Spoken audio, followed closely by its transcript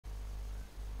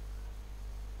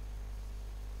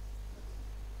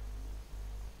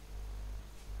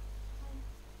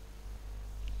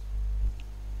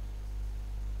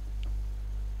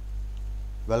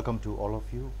Welcome to all of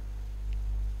you.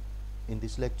 In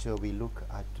this lecture, we look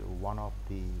at one of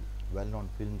the well-known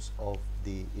films of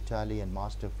the Italian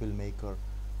master filmmaker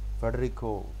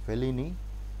Federico Fellini,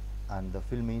 and the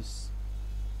film is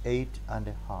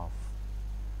 8½.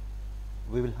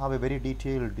 We will have a very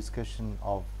detailed discussion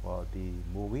of the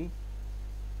movie.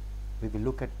 We will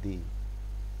look at the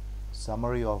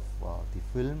summary of the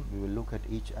film. We will look at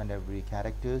each and every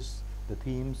characters, the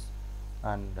themes,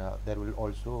 and there will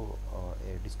also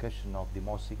a discussion of the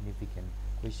most significant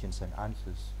questions and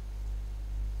answers.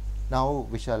 Now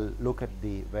we shall look at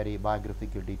the very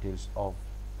biographical details of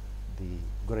the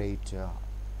great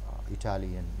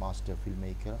Italian master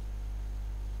filmmaker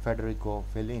Federico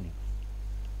Fellini.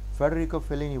 Federico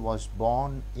Fellini was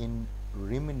born in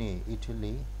Rimini,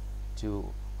 Italy,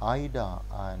 to Ida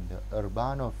and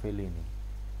Urbano Fellini.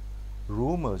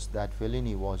 Rumors that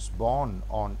Fellini was born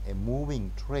on a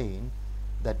moving train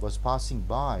that was passing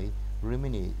by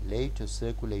Rimini later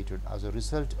circulated as a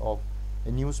result of a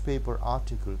newspaper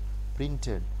article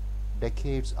printed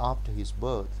decades after his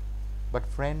birth, but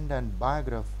friend and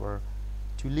biographer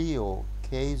Tullio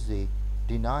Cahiers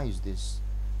denies this,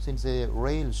 since a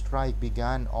rail strike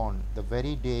began on the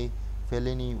very day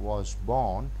Fellini was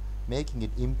born, making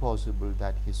it impossible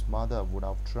that his mother would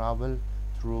have traveled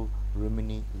through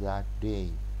Rimini that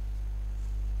day.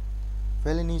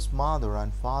 Fellini's mother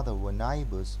and father were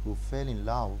neighbors who fell in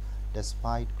love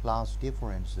despite class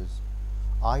differences.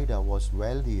 Ida was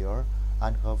wealthier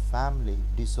and her family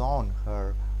disowned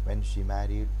her when she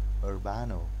married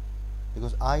Urbano.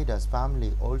 Because Ida's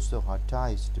family also had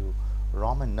ties to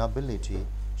Roman nobility,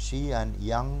 she and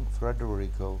young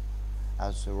Federico,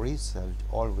 as a result,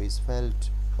 always felt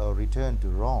her return to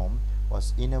Rome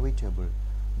was inevitable,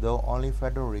 though only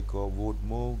Federico would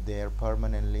move there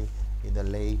permanently in the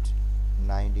late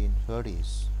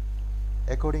 1930s.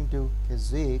 According to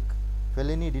Cahiers,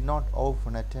 Fellini did not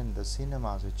often attend the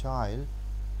cinema as a child,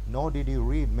 nor did he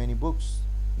read many books.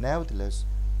 Nevertheless,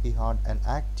 he had an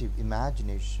active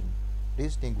imagination,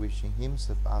 distinguishing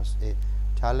himself as a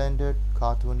talented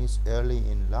cartoonist early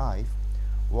in life.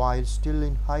 While still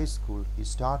in high school, he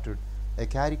started a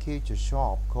caricature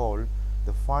shop called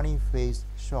the Funny Face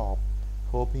Shop,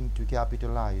 hoping to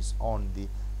capitalize on the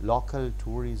local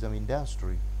tourism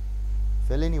industry.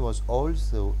 Fellini was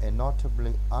also a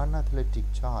notably unathletic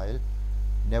child,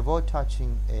 never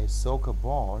touching a soccer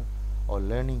ball or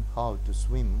learning how to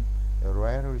swim, a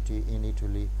rarity in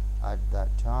Italy at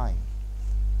that time.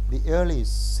 The early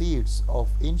seeds of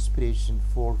inspiration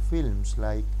for films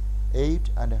like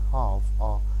 8½"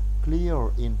 are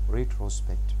clear in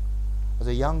retrospect. As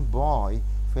a young boy,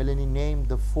 Fellini named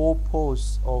the 4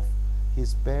 posts of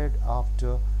his bed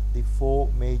after the 4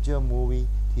 major movie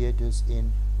theaters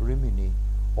in Rimini,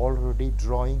 already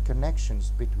drawing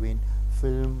connections between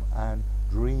film and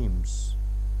dreams.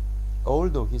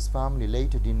 Although his family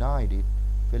later denied it,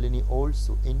 Fellini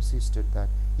also insisted that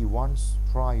he once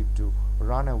tried to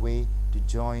run away to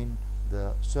join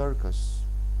the circus.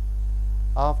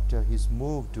 After his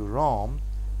move to Rome,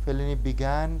 Fellini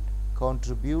began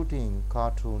contributing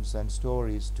cartoons and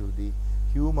stories to the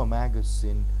humor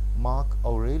magazine Mark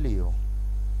Aurelio.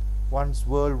 Once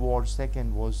World War II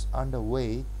was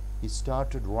underway, he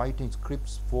started writing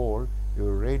scripts for a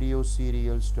radio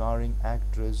serial starring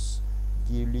actress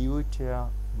Juliet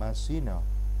Massina,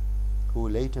 who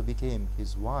later became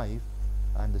his wife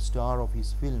and the star of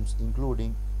his films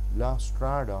including La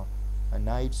Strada and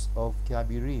Knights of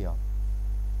Cabiria.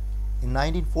 In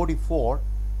 1944,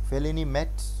 Fellini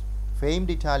met famed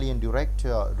Italian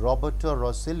director Roberto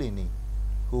Rossellini,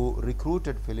 who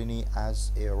recruited Fellini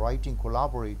as a writing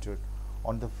collaborator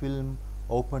on the film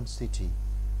Open City.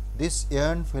 This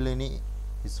earned Fellini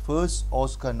his first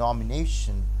Oscar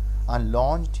nomination and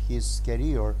launched his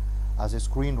career as a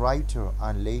screenwriter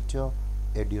and later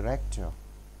a director.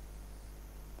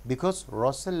 Because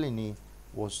Rossellini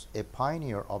was a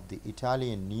pioneer of the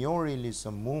Italian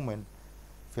neorealism movement,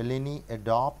 Fellini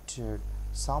adopted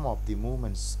some of the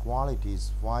movement's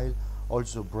qualities while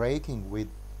also breaking with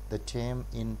the term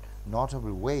in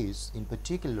notable ways, in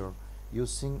particular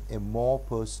using a more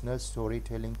personal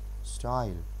storytelling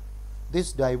style.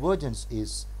 This divergence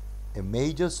is a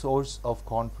major source of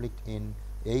conflict in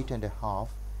 8½,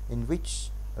 in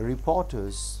which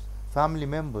reporters, family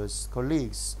members,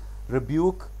 colleagues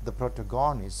rebuke the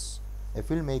protagonist. A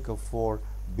filmmaker, for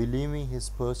believing his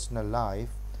personal life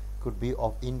could be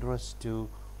of interest to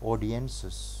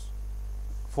audiences.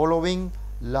 Following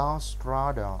La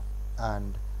Strada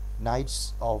and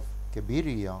Knights of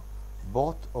Cabiria,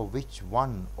 both of which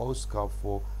won Oscar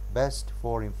for Best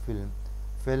Foreign Film,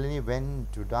 Fellini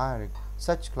went to direct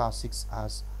such classics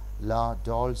as La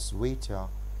Dolce Vita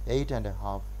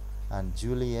 8½, and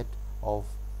Juliet of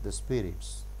the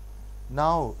spirits.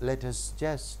 Now let us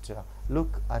just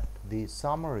look at the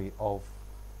summary of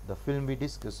the film we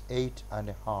discussed,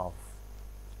 8½.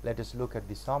 Let us look at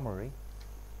the summary.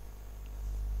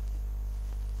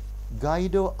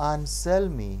 Guido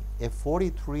Anselmi, a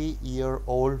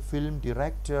 43-year-old film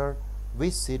director,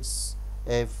 visits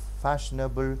a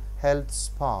fashionable health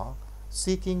spa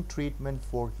seeking treatment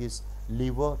for his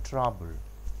liver trouble.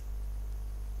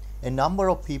 A number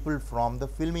of people from the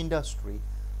film industry,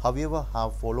 however,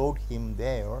 have followed him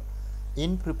there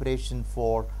in preparation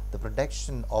for the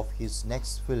production of his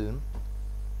next film.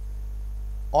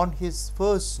 On his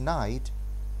first night,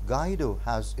 Guido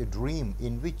has a dream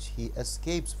in which he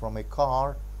escapes from a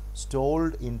car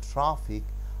stalled in traffic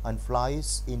and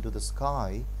flies into the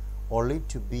sky, only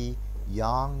to be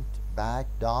yanked back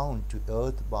down to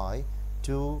earth by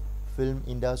two film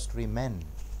industry men.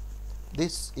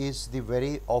 This is the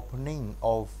very opening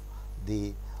of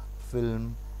the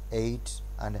film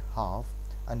 8½,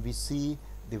 and we see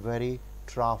the very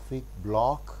traffic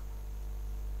block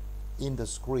in the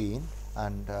screen,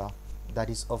 and that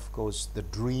is of course the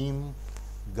dream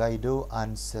Guido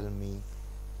Anselmi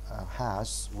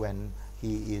has when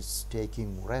he is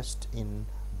taking rest in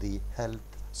the health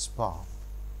spa.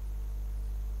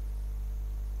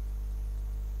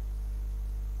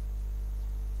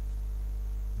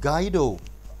 Guido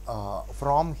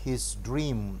from his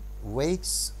dream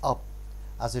wakes up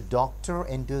as a doctor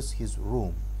enters his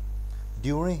room.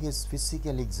 During his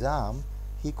physical exam,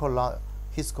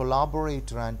 his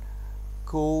collaborator and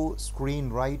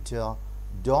co-screenwriter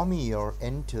Domier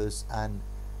enters and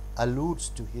alludes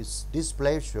to his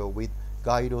displeasure with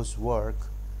Guido's work.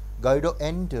 Guido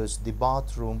enters the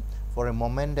bathroom for a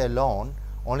moment alone,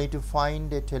 only to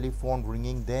find a telephone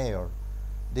ringing there.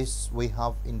 This we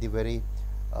have in the very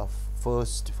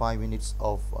first 5 minutes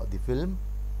of the film.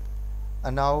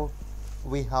 And now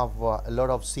we have a lot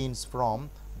of scenes from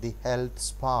the health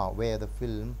spa where the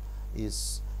film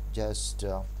is just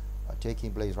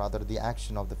taking place, rather the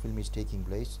action of the film is taking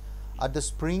place. At the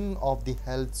spring of the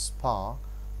health spa,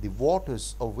 the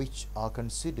waters of which are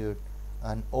considered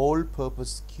an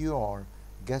all-purpose cure,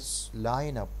 guests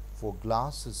line up for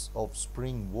glasses of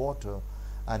spring water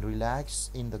and relax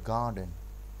in the garden.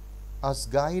 As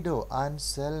Guido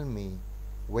Anselmi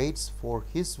waits for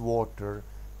his water,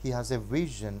 he has a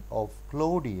vision of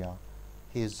Claudia,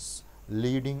 his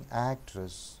leading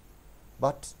actress.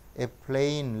 But a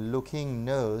plain-looking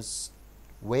nurse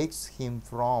wakes him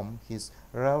from his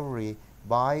reverie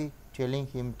by telling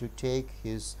him to take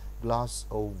his glass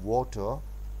of water.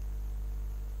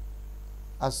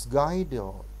 As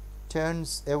Guido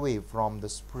turns away from the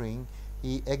spring,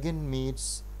 he again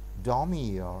meets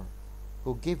Domier,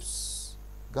 who gives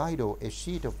Guido a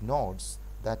sheet of notes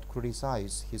that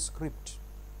criticize his script.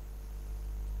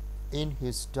 In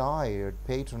his tired,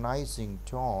 patronizing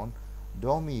tone,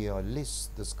 Domier lists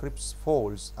the script's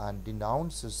faults and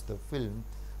denounces the film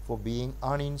for being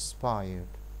uninspired.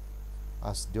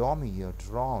 As Domier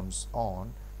drones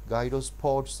on, Guido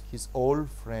spots his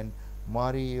old friend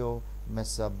Mario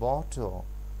Mesabato,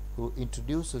 who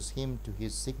introduces him to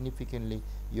his significantly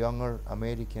younger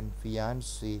American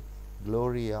fiancée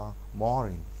Gloria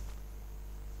Morin.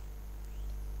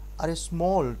 At a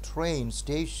small train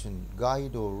station,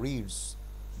 Guido reads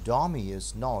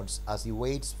Domier's notes as he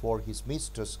waits for his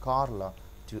mistress Carla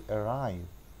to arrive.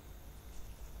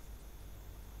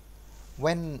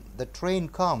 When the train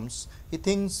comes, he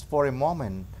thinks for a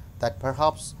moment that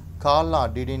perhaps Carla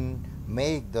didn't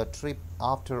make the trip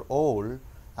after all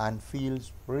and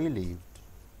feels relieved.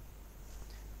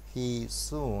 He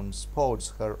soon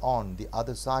spots her on the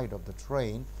other side of the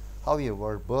train,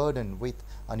 however burdened with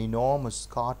an enormous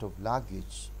cart of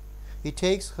luggage. He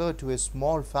takes her to a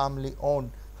small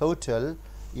family-owned hotel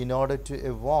in order to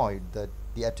avoid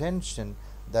the attention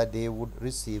that they would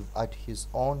receive at his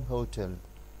own hotel.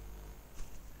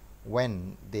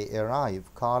 When they arrive,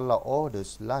 Carla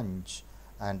orders lunch,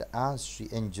 and as she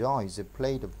enjoys a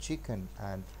plate of chicken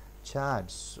and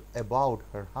chats about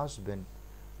her husband,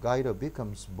 Guido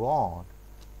becomes bored,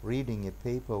 reading a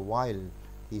paper while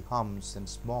he hums and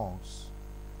smokes.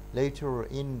 Later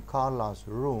in Carla's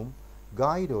room,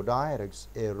 Guido directs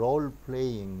a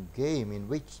role-playing game in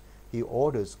which he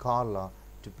orders Carla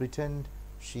to pretend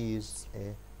she is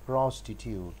a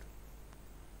prostitute.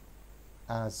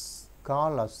 As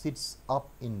Carla sits up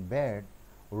in bed,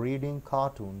 reading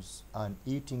cartoons and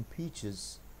eating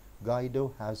peaches,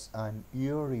 Guido has an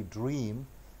eerie dream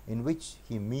in which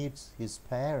he meets his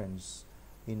parents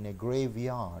in a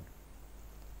graveyard.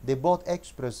 They both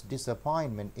express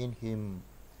disappointment in him,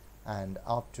 and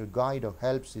after Guido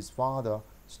helps his father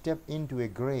step into a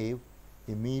grave,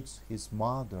 he meets his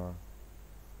mother,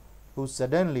 who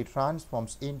suddenly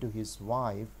transforms into his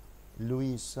wife,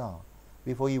 Louisa,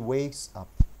 before he wakes up.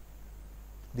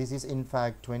 This is in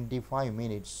fact 25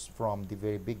 minutes from the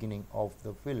very beginning of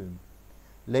the film.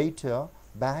 Later,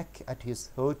 back at his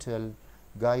hotel,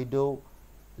 Guido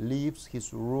leaves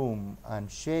his room and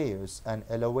shares an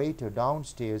elevator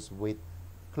downstairs with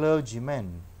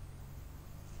clergymen.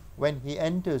 When he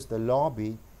enters the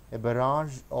lobby, a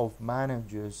barrage of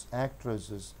managers,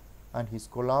 actresses, and his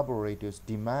collaborators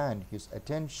demand his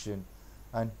attention,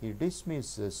 and he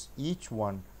dismisses each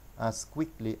one as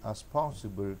quickly as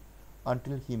possible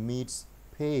until he meets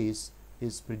Pace,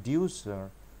 his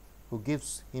producer, who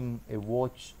gives him a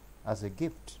watch as a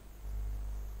gift.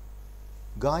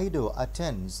 Guido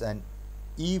attends an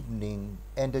evening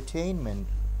entertainment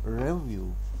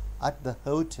review at the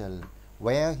hotel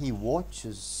where he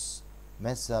watches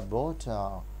Messa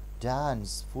Bota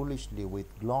dance foolishly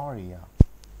with Gloria.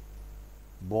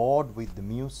 Bored with the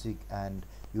music and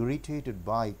irritated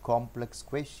by complex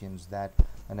questions that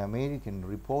an American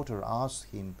reporter asks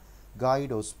him,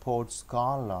 Guido spots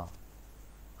Carla,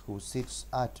 who sits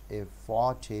at a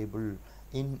far table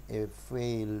in a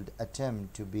failed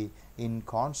attempt to be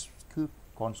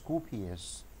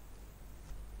inconspicuous.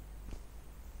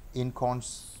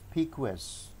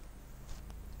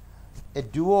 A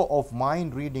duo of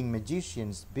mind-reading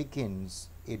magicians begins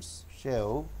its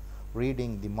show,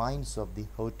 reading the minds of the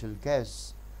hotel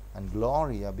guests, and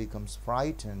Gloria becomes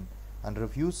frightened and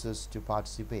refuses to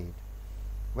participate.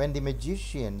 When the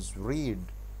magicians read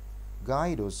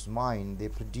Guido's mind, they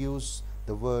produce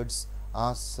the words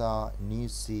Asa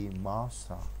Nisi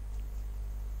Masa,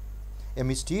 a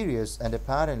mysterious and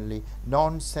apparently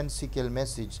nonsensical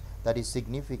message that is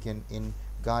significant in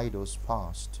Guido's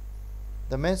past.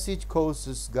 The message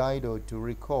causes Guido to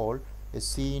recall a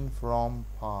scene from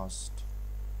past.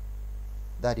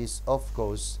 That is, of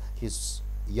course, his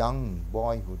young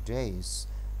boyhood days.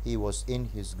 He was in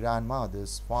his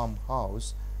grandmother's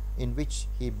farmhouse, in which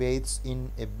he bathes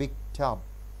in a big tub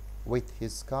with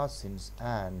his cousins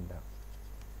and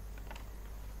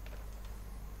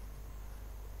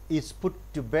is put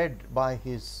to bed by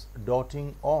his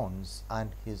doting aunts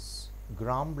and his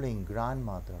grumbling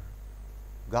grandmother.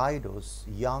 Guido's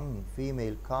young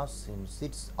female cousin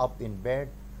sits up in bed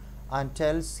and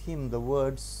tells him the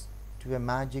words to a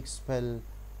magic spell,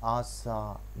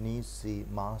 Asa Nisi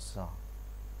Masa.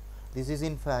 This is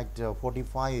in fact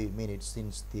 45 minutes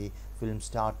since the film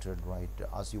started, right?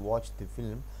 As you watch the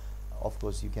film, of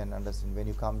course you can understand when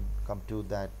you come to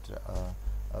that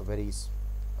very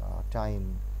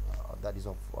time that is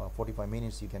of 45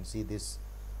 minutes, you can see this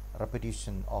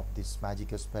repetition of this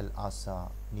magical spell Asa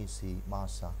Nisi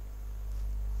Masa.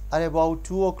 At about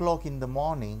 2 o'clock in the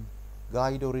morning,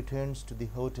 Guido returns to the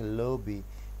hotel lobby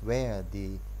where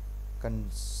the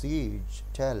concierge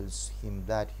tells him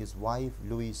that his wife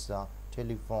Louisa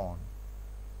telephoned.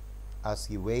 As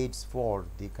he waits for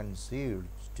the concierge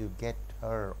to get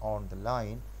her on the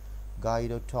line,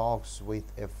 Guido talks with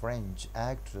a French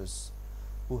actress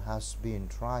who has been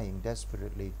trying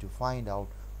desperately to find out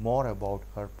more about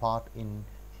her part in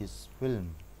his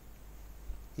film.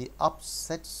 He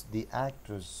upsets the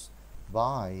actress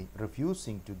by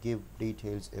refusing to give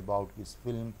details about his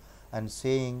film and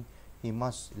saying he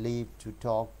must leave to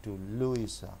talk to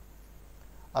Louisa.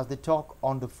 As they talk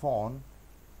on the phone,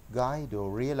 Guido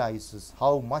realizes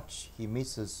how much he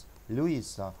misses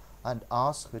Louisa and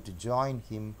asks her to join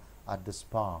him at the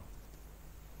spa.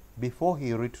 Before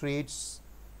he retreats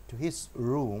to his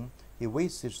room, he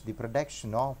visits the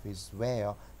production office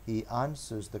where he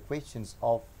answers the questions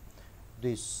of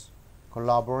his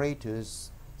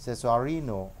collaborators,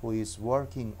 Cesarino, who is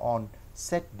working on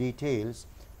set details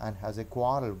and has a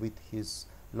quarrel with his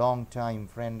longtime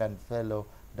friend and fellow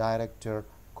director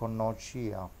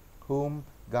Conocchia, whom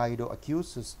Guido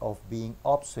accuses of being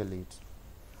obsolete.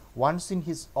 Once in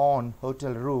his own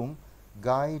hotel room,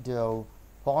 Guido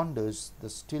ponders the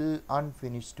still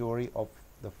unfinished story of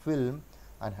the film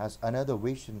and has another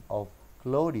vision of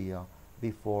Claudia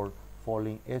before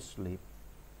falling asleep.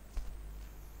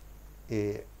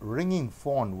 A ringing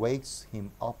phone wakes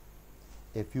him up.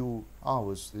 A few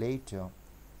hours later,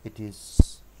 it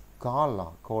is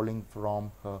Carla calling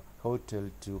from her hotel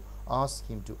to ask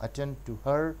him to attend to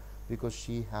her because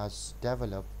she has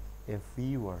developed a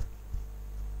fever.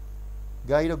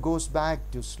 Guido goes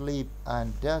back to sleep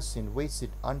and doesn't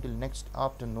visit until next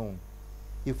afternoon.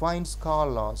 He finds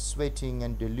Carla sweating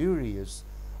and delirious,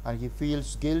 and he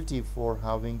feels guilty for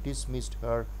having dismissed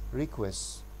her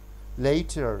requests.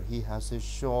 Later, he has a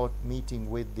short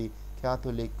meeting with the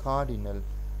Catholic cardinal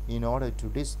in order to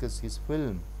discuss his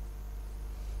film.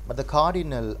 But the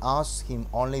cardinal asks him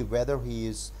only whether he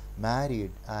is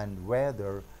married and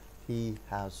whether he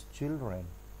has children.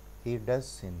 He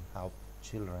doesn't have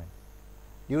children.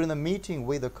 During the meeting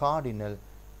with the cardinal,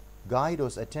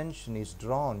 Guido's attention is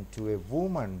drawn to a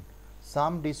woman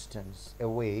some distance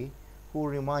away who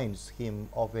reminds him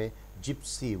of a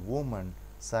gypsy woman,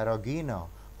 Saragina,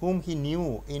 whom he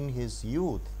knew in his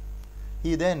youth.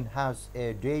 He then has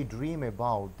a daydream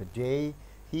about the day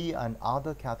he and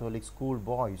other Catholic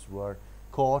schoolboys were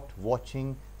caught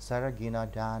watching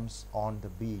Saragina dance on the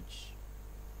beach.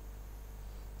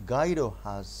 Guido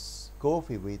has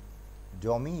coffee with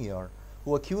Domier,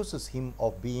 who accuses him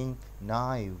of being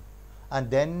naive,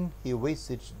 and then he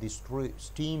visits the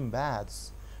steam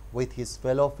baths with his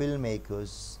fellow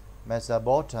filmmakers,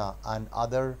 Mezzabota, and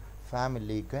other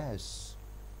family guests.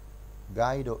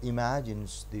 Guido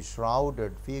imagines the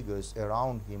shrouded figures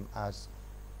around him as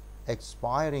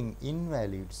expiring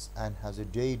invalids and has a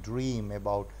daydream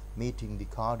about meeting the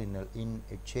cardinal in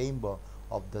a chamber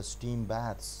of the steam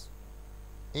baths.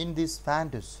 In this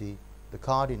fantasy, the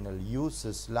cardinal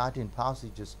uses Latin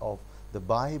passages of the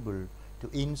Bible to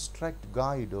instruct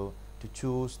Guido to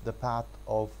choose the path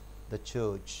of the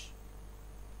church.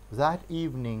 That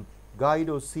evening,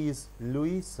 Guido sees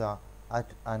Luisa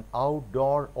at an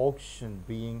outdoor auction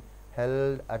being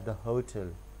held at the hotel.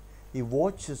 He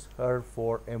watches her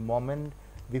for a moment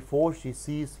before she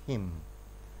sees him,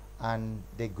 and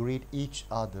they greet each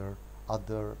other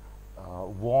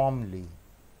warmly.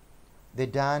 They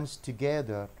dance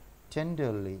together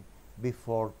tenderly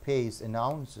before Pace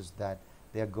announces that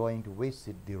they are going to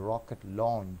visit the rocket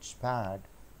launch pad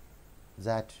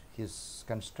that his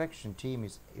construction team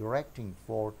is erecting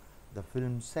for the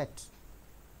film set.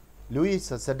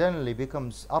 Luisa suddenly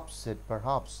becomes upset,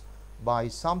 perhaps by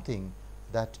something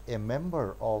that a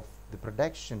member of the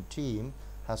production team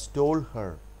has told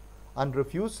her, and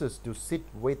refuses to sit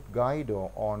with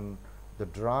Guido on the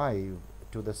drive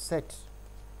to the set.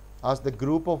 As the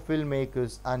group of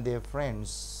filmmakers and their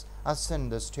friends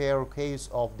ascend the staircase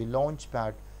of the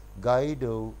launchpad,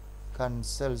 Guido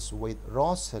consults with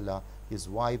Rosella, his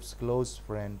wife's close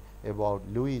friend, about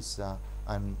Luisa,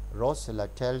 and Rosella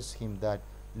tells him that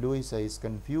Luisa is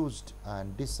confused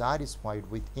and dissatisfied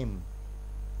with him.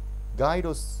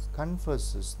 Guido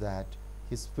confesses that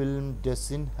his film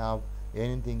doesn't have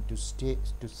anything to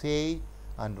say,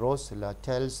 and Rosella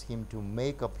tells him to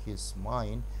make up his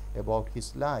mind about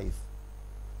his life.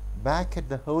 Back at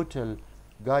the hotel,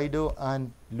 Guido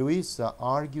and Luisa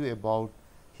argue about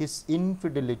his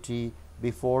infidelity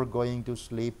before going to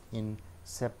sleep in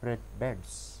separate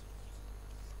beds.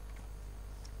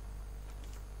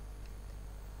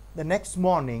 The next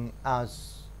morning,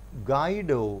 as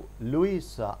Guido,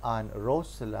 Luisa, and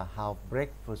Rosella have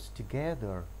breakfast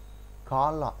together,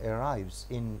 Carla arrives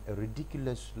in a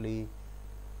ridiculously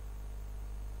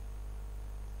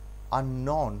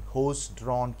unknown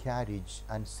horse-drawn carriage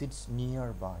and sits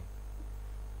nearby.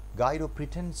 Guido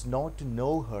pretends not to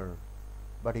know her,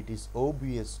 but it is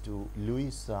obvious to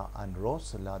Luisa and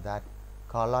Rosella that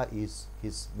Carla is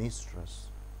his mistress.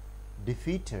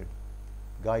 Defeated,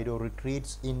 Guido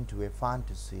retreats into a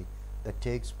fantasy that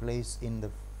takes place in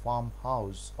the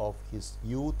farmhouse of his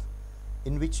youth,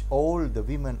 in which all the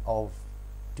women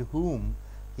to whom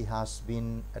he has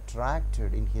been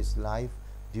attracted in his life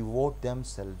devote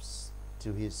themselves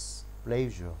to his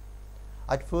pleasure.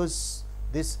 At first,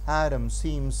 this harem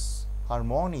seems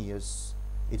harmonious,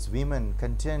 its women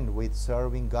content with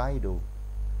serving Guido,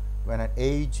 when an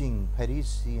aging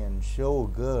Parisian show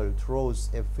girl throws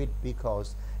a fit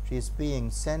because she is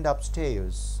being sent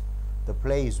upstairs, the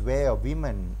place where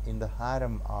women in the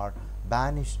harem are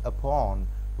banished upon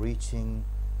reaching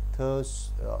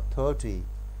 30.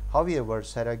 However,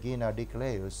 Saragina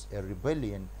declares a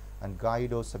rebellion, and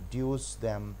Guido subdues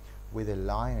them with a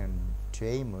lion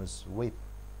tamer's whip.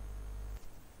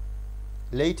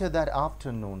 Later that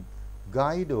afternoon,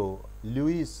 Guido,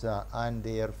 Luisa, and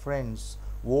their friends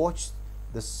watch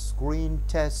the screen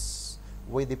tests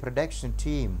with the production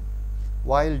team.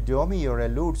 While Domier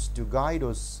alludes to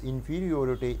Guido's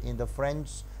inferiority in the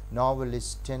French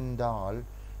novelist Stendhal,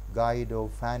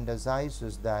 Guido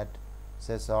fantasizes that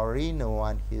Cesarino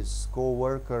and his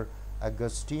co-worker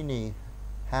Agostini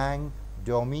hang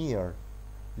Domier.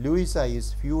 Luisa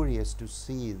is furious to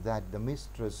see that the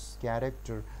mistress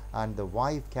character and the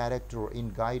wife character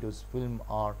in Guido's film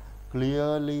are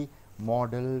clearly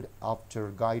modeled after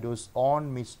Guido's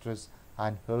own mistress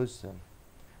and herself.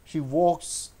 She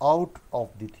walks out of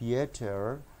the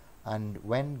theater, and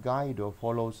when Guido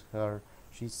follows her,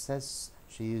 she says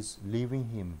she is leaving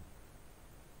him.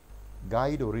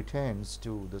 Guido returns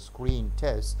to the screen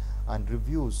test and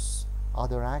reviews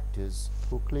other actors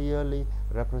who clearly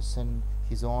represent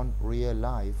his own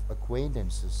real-life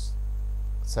acquaintances.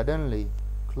 Suddenly,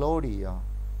 Claudia,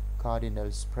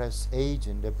 Cardinal's press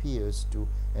agent, appears to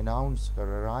announce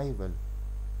her arrival.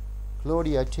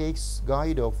 Claudia takes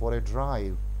Guido for a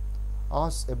drive,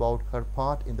 asks about her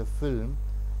part in the film,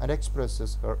 and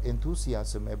expresses her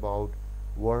enthusiasm about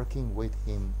working with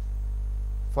him.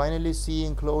 Finally,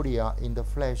 seeing Claudia in the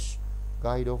flesh,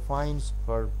 Guido finds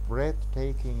her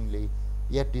breathtakingly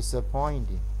yet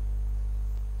disappointing.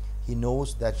 He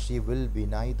knows that she will be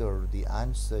neither the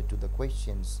answer to the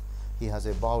questions he has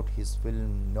about his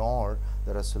film nor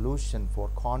the resolution for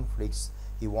conflicts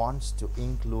he wants to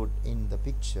include in the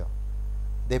picture.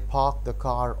 They park the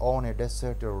car on a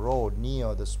deserted road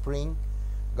near the spring.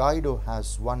 Guido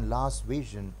has one last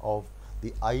vision of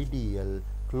the ideal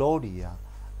Claudia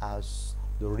as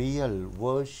the real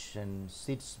version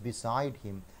sits beside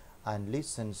him and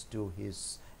listens to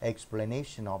his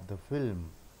explanation of the film,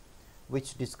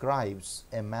 which describes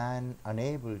a man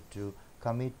unable to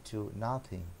commit to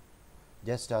nothing,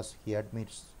 just as he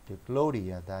admits to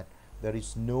Claudia that there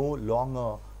is no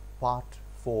longer part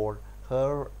for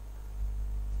her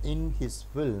in his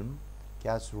film.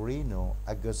 Casorino,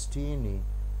 Agostini,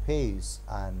 Pace,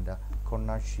 and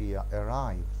Cornacchia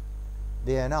arrive.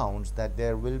 They announce that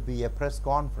there will be a press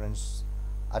conference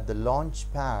at the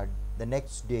launch pad the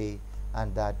next day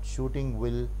and that shooting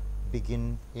will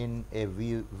begin in a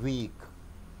week.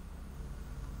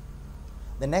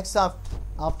 The next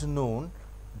afternoon,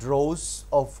 droves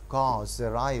of cars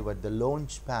arrive at the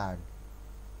launch pad.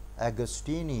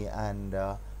 Agostini and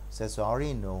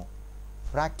Cesarino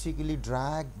practically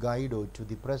drag Guido to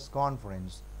the press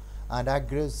conference, and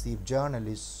aggressive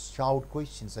journalists shout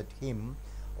questions at him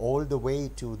all the way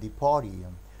to the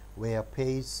podium, where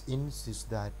Pace insists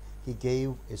that he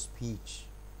gave a speech.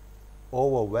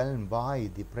 Overwhelmed by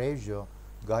the pressure,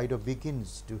 Guido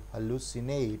begins to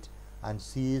hallucinate and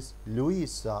sees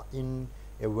Luisa in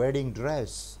a wedding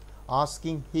dress,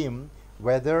 asking him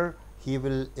whether he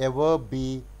will ever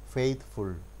be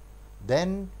faithful.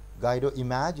 Then Guido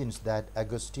imagines that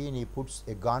Agostini puts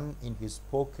a gun in his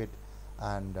pocket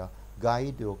and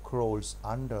Guido crawls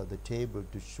under the table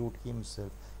to shoot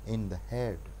himself in the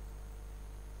head.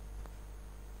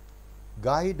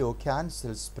 Guido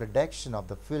cancels production of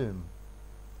the film.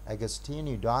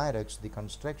 Agostini directs the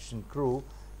construction crew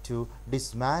to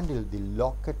dismantle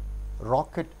the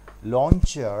rocket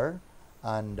launcher,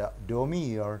 and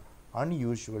Domier,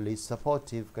 unusually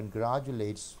supportive,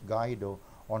 congratulates Guido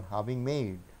on having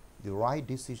made the right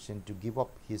decision to give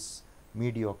up his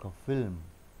mediocre film.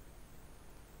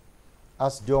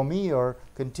 As Domier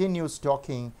continues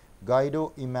talking,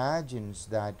 Guido imagines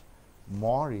that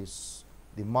Maurice,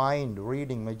 the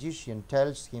mind-reading magician,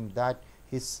 tells him that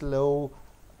his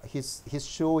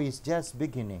show is just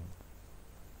beginning.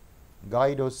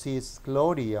 Guido sees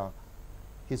Claudia,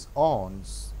 his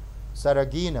aunts,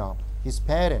 Saragina, his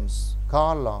parents,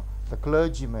 Carla, the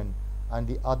clergyman, and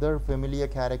the other familiar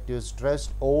characters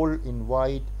dressed all in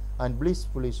white and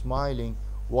blissfully smiling,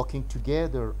 walking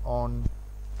together on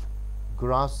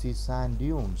grassy sand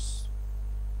dunes.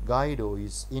 Guido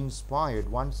is inspired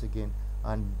once again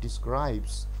and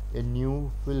describes a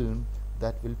new film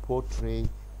that will portray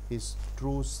his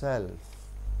true self.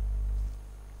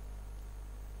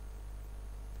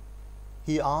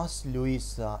 He asks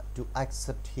Luisa to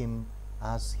accept him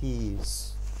as he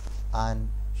is, and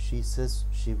she says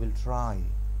she will try.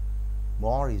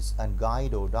 Maurice and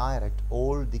Guido direct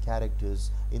all the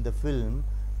characters in the film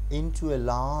into a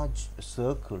large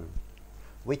circle,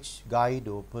 which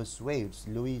Guido persuades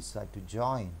Luisa to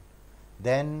join,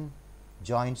 then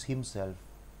joins himself.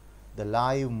 The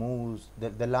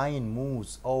lion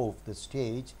moves off the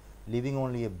stage, leaving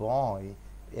only a boy,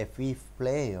 a fife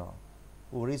player,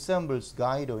 who resembles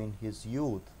Guido in his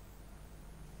youth.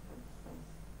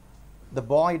 The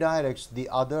boy directs the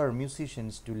other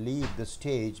musicians to leave the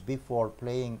stage before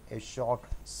playing a short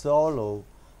solo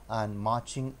and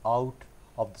marching out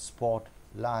of the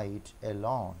spotlight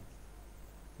alone.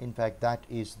 In fact, that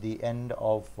is the end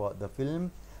of the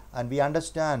film, and we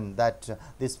understand that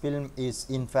this film is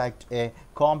in fact a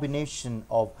combination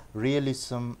of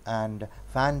realism and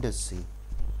fantasy.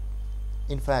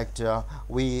 In fact,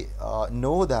 we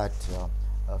know that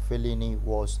Fellini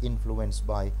was influenced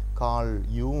by Carl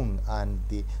Jung and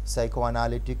the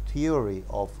psychoanalytic theory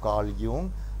of Carl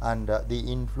Jung, and the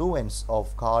influence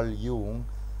of Carl Jung,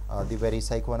 the very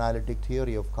psychoanalytic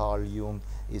theory of Carl Jung,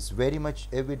 is very much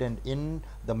evident in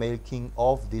the making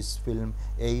of this film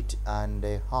 8 and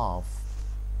a half.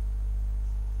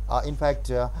 In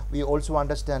fact, we also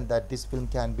understand that this film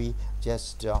can be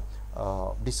just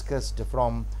discussed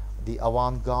from the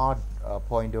avant-garde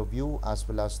point of view as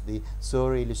well as the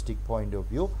surrealistic point of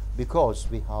view, because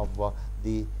we have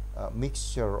the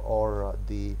mixture or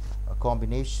the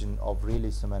combination of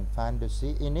realism and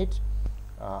fantasy in it.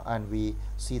 And we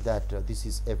see that this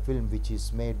is a film which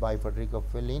is made by Federico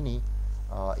Fellini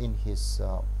in his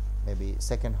maybe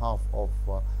second half of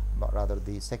rather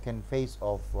the second phase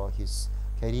of his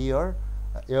career.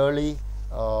 Early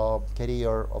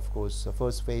career, of course,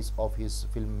 first phase of his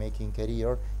filmmaking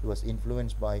career, he was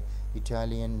influenced by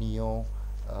Italian neo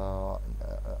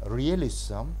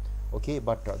realism. Okay,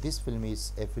 but this film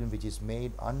is a film which is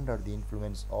made under the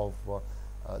influence of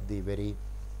the very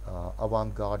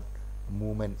avant-garde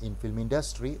movement in film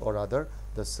industry, or rather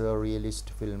the surrealist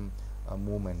film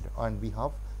movement, and we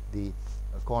have the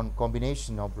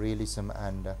combination of realism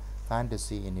and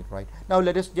fantasy in it. Right now,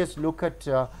 let us just look at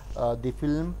the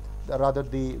film. Rather,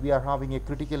 we are having a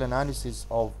critical analysis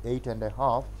of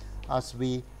 8½. As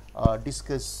we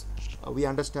discuss, we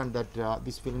understand that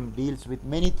this film deals with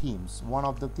many themes. One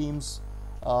of the themes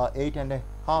 8½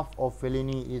 of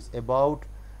Fellini is about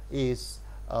is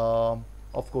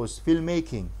of course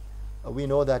filmmaking. We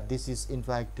know that this is in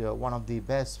fact one of the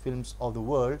best films of the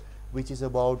world, which is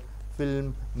about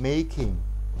film making.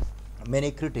 Many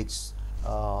critics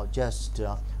just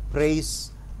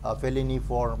praise Fellini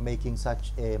for making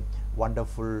such a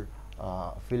wonderful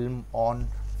film on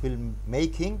film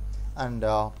making, and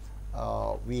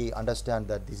we understand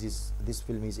that this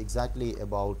film is exactly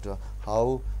about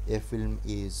how a film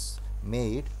is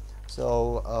made.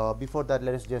 So before that,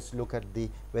 let us just look at the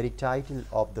very title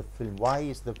of the film. Why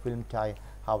is the film title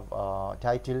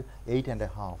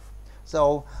 8½?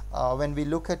 So when we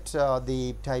look at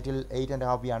the title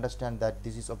 8½, we understand that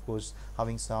this is of course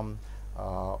having some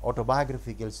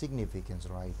autobiographical significance,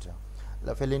 right?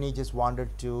 Fellini just wanted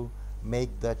to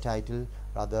make the title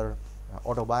rather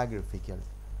autobiographical,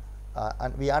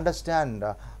 and we understand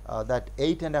that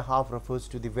 8½ refers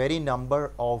to the very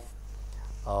number of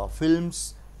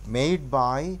films made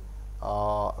by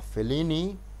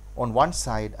Fellini on one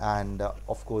side, and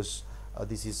of course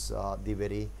this is the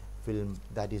very film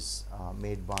that is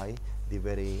made by the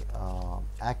very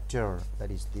actor, that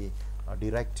is the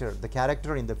director, the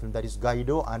character in the film, that is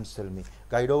Guido Anselmi.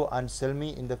 Guido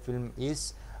Anselmi in the film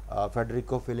is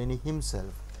Federico Fellini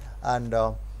himself, and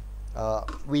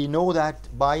we know that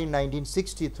by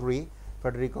 1963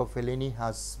 Federico Fellini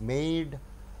has made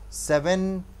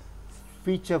 7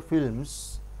 feature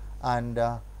films and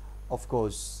of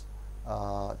course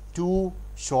 2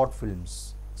 short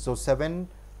films. So 7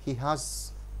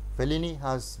 Fellini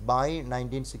has by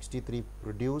 1963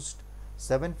 produced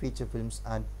 7 feature films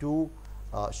and 2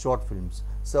 short films.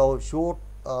 So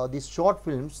these short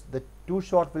films, the 2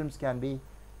 short films can be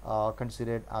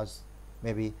considered as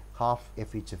maybe half a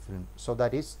feature film. So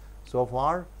that is so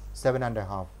far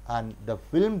 7½, and the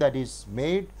film that is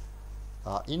made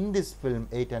in this film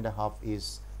 8½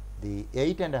 is the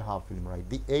 8½ film, right?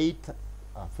 The 8th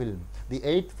film, the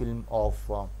 8th film of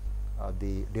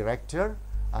the director,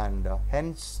 and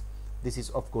hence this is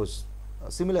of course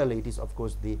similarly it is of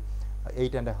course the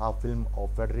 8½ film of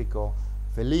Federico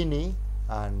Fellini,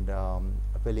 and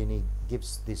Fellini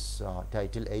gives this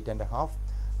title 8½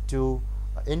 to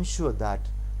ensure that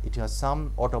it has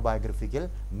some autobiographical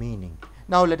meaning.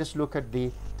 Now let us look at the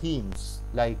themes.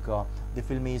 Like the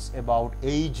film is about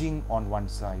aging on one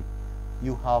side.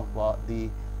 You have the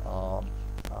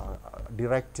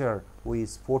director who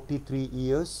is 43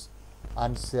 years,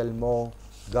 Anselmo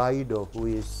Guido, who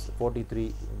is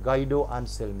 43, Guido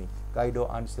Anselmi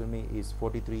is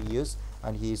 43 years,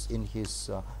 and he is in his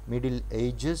middle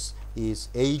ages. He is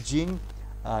aging,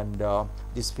 and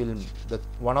this film,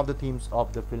 one of the themes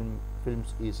of the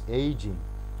films is aging.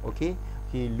 Okay,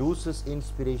 he loses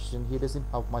inspiration. He doesn't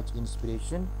have much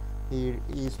inspiration. He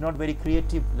is not very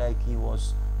creative like he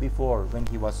was before when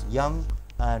he was young,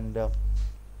 and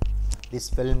this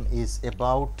film is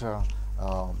about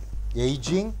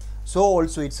aging. So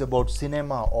also it's about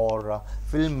cinema or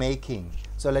filmmaking.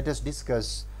 So let us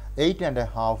discuss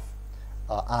 8½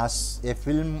 as a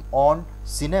film on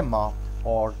cinema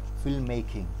or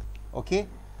filmmaking. Okay,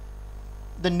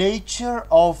 the nature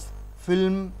of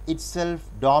film itself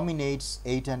dominates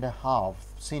 8½,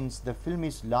 since the film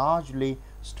is largely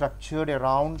structured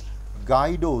around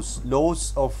Guido's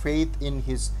loss of faith in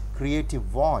his creative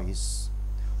voice.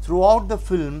 Throughout the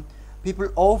film, people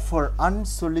offer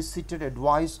unsolicited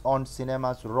advice on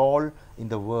cinema's role in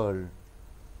the world.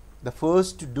 The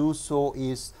first to do so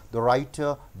is the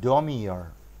writer Daumier,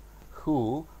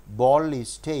 who boldly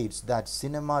states that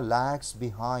cinema lags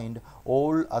behind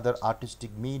all other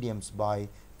artistic mediums by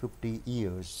 50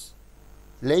 years.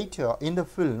 Later in the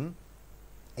film,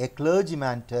 a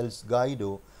clergyman tells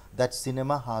Guido that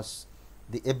cinema has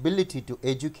the ability to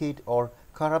educate or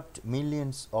corrupt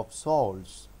millions of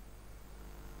souls.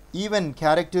 Even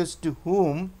characters to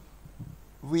whom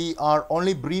we are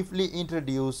only briefly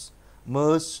introduced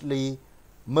mercilessly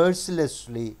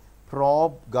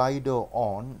probe Guido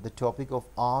on the topic of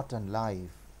art and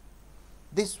life.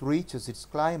 This reaches its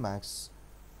climax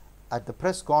at the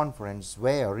press conference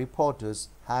where reporters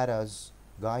harass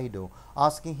Guido,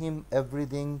 asking him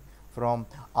everything from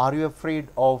 "Are you afraid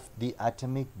of the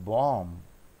atomic bomb?"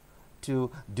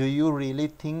 to "Do you really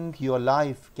think your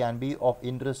life can be of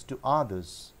interest to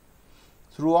others?"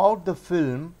 Throughout the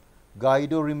film,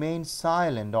 Guido remains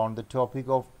silent on the topic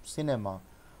of cinema,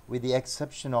 with the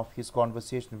exception of his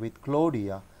conversation with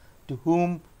Claudia, to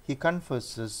whom he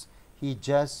confesses he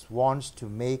just wants to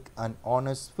make an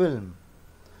honest film.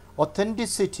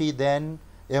 Authenticity then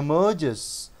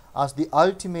emerges as the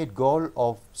ultimate goal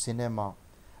of cinema,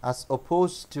 as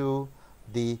opposed to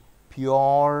the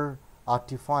pure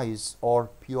artifice or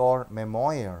pure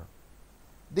memoir.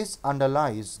 This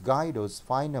underlies Guido's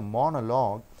final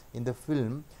monologue in the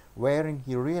film, wherein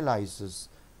he realizes,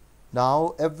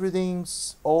 now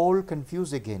everything's all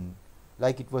confused again,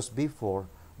 like it was before,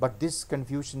 but this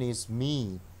confusion is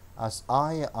me, as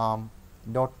I am,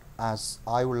 not as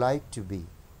I would like to be.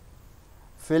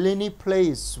 Fellini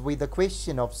plays with the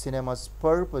question of cinema's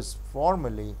purpose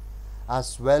formally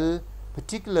as well,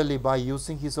 particularly by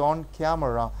using his own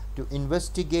camera to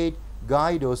investigate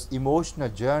Guido's emotional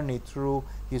journey through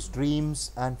his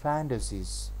dreams and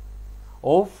fantasies.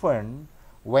 Often,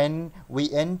 when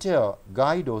we enter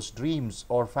Guido's dreams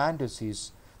or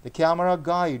fantasies, the camera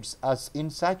guides us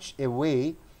in such a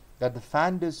way that the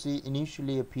fantasy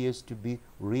initially appears to be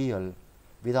real,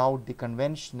 without the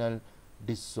conventional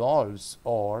dissolves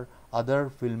or other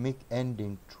filmic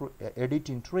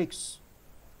editing tricks.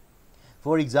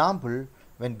 For example,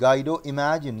 when Guido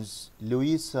imagines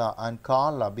Luisa and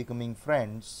Carla becoming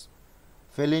friends,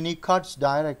 Fellini cuts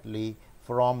directly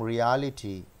from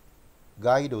reality,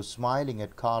 Guido smiling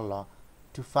at Carla,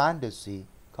 to fantasy,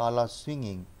 Carla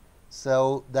singing,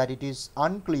 so that it is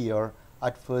unclear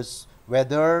at first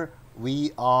whether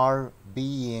we are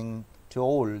being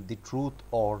told the truth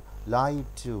or lied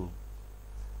to.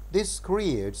 This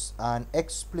creates an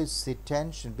explicit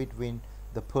tension between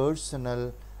the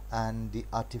personal and the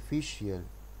artificial,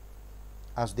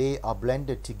 as they are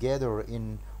blended together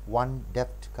in one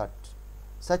depth cut.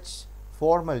 Such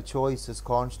formal choices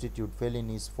constitute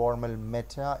Fellini's formal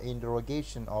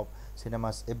meta-interrogation of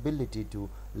cinema's ability to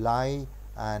lie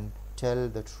and tell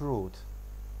the truth.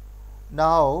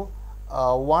 Now,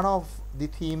 one of the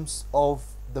themes of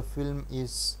the film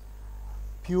is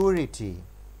purity.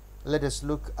 Let us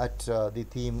look at the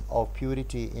theme of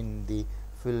purity in the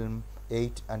film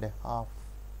 8½.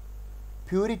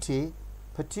 Purity,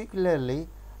 particularly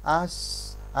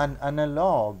as an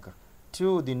analog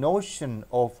to the notion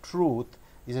of truth,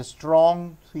 is a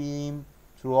strong theme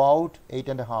throughout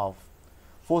 8½.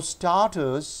 For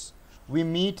starters, we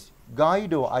meet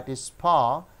Guido at a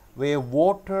spa where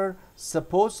water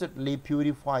supposedly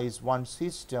purifies one's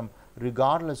system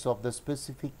regardless of the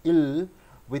specific ill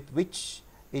with which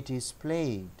it is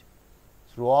plagued.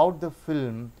 Throughout the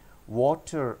film,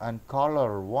 water and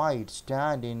color white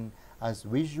stand in as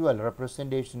visual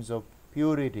representations of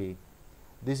purity.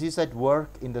 This is at work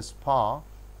in the spa,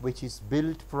 which is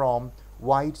built from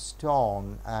white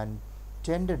stone and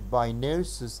tended by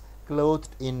nurses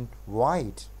clothed in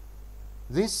white.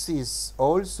 This is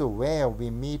also where we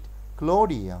meet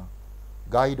Claudia,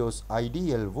 Guido's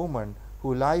ideal woman,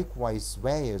 who likewise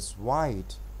wears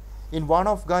white, in one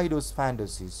of Guido's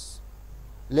fantasies.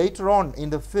 Later on in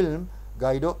the film,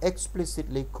 Guido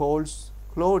explicitly calls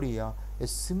Claudia a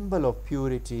symbol of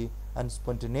purity and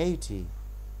spontaneity.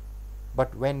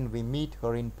 But when we meet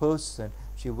her in person,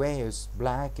 she wears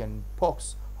black and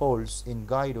pokes holes in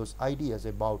Guido's ideas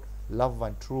about love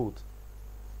and truth.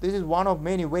 This is one of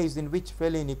many ways in which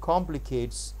Fellini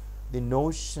complicates the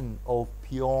notion of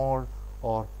pure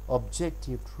or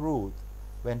objective truth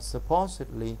when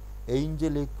supposedly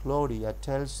angelic Claudia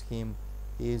tells him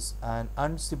he is an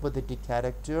unsympathetic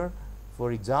character.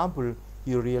 For example,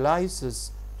 he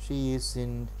realizes she is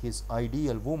in his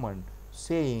ideal woman,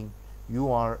 saying,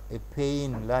 "You are a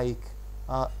pain like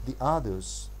the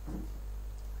others."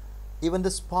 Even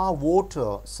the spa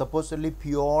water, supposedly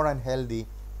pure and healthy,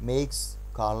 makes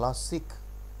Carla sick.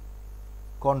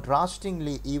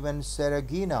 Contrastingly, even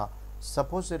Seragina,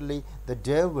 supposedly the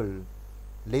devil,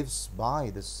 lives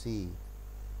by the sea.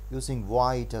 using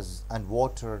white and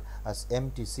water as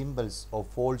empty symbols of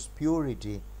false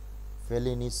purity,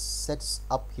 Fellini sets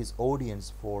up his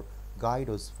audience for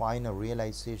Guido's final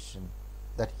realization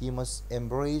that he must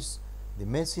embrace the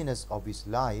messiness of his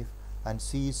life and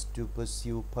cease to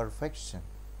pursue perfection.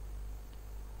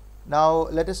 Now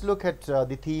let us look at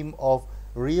the theme of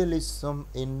realism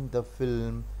in the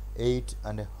film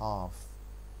 8½.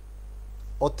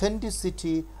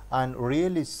 Authenticity and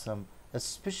realism,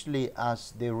 especially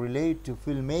as they relate to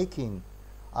filmmaking,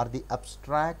 are the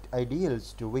abstract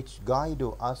ideals to which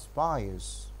Guido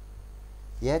aspires.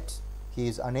 Yet he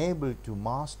is unable to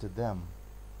master them.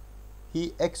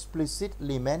 He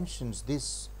explicitly mentions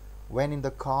this when in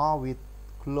the car with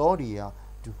Claudia,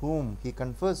 to whom he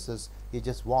confesses he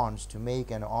just wants to make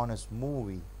an honest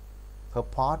movie. Her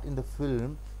part in the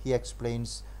film, he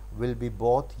explains, will be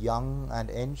both young and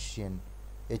ancient,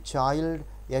 a child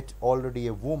yet already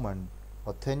a woman,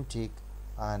 authentic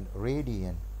and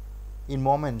radiant. In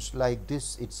moments like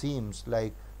this, it seems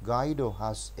like Guido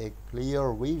has a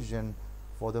clear vision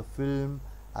for the film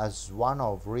as one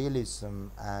of realism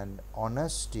and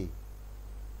honesty.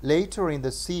 Later in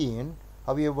the scene,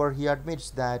 however, he admits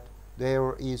that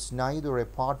there is neither a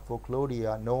part for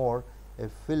Claudia nor a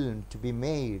film to be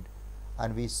made,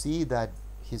 and we see that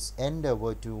his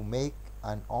endeavor to make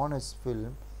an honest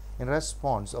film, in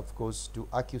response, of course, to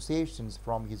accusations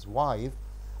from his wife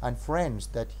and friends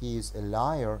that he is a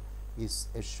liar, is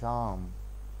a sham.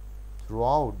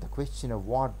 Throughout, the question of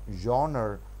what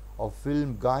genre of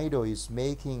film Guido is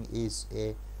making is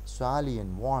a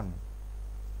salient one.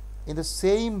 In the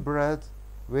same breath,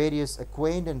 various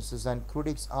acquaintances and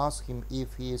critics ask him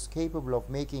if he is capable of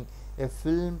making a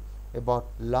film about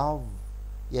love,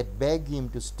 yet beg him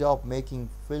to stop making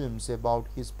films about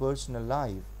his personal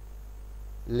life.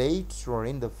 Later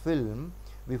in the film,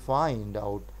 we find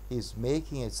out he is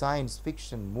making a science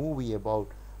fiction movie about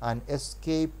an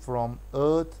escape from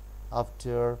Earth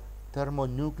after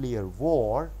thermonuclear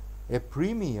war, a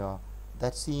premiere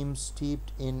that seems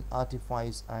steeped in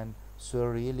artifice and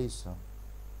surrealism.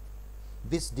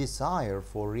 This desire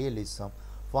for realism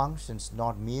functions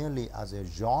not merely as a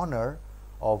genre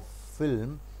of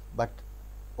film but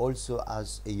also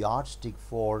as a yardstick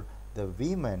for the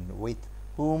women with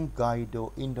whom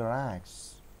Guido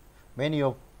interacts, many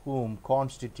of whom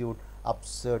constitute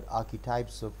absurd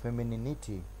archetypes of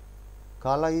femininity.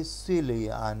 Carla is silly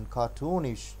and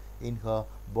cartoonish in her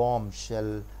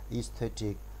bombshell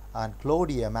aesthetic, and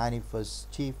Claudia manifests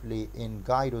chiefly in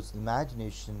Guido's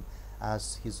imagination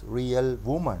as his real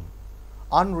woman.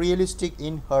 Unrealistic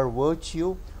in her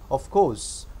virtue, of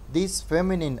course, these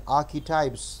feminine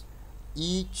archetypes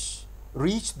each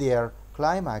reach their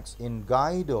climax in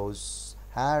Guido's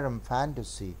harem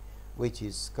fantasy, which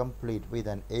is complete with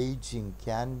an aging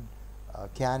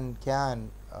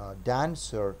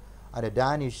dancer and a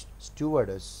Danish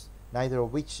stewardess, neither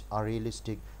of which are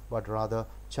realistic but rather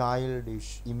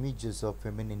childish images of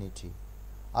femininity.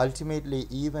 Ultimately,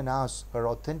 even as her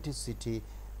authenticity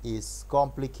is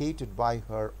complicated by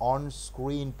her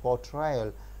on-screen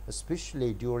portrayal,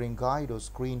 especially during Guido's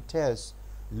screen test,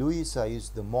 Luisa is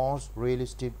the most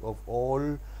realistic of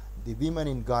all the women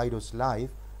in Guido's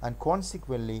life, and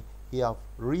consequently he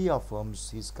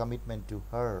reaffirms his commitment to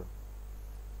her.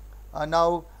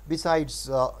 Now, besides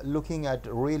looking at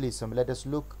realism, let us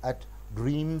look at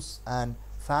dreams and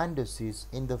fantasies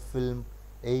in the film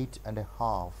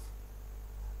 8½.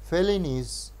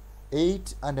 Fellini's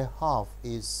 8½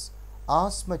 is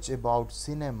as much about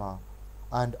cinema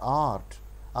and art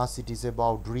as it is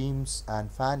about dreams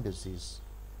and fantasies.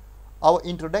 Our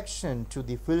introduction to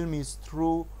the film is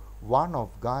through one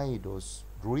of Guido's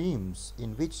dreams,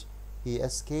 in which he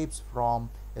escapes from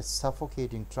a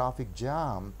suffocating traffic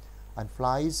jam and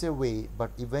flies away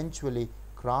but eventually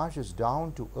crashes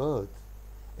down to earth,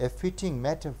 a fitting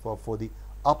metaphor for the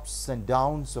ups and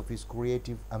downs of his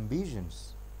creative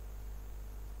ambitions.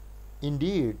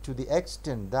 Indeed, to the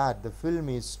extent that the film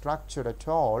is structured at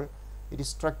all, it is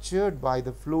structured by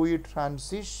the fluid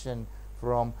transition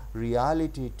from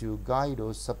reality to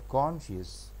Guido's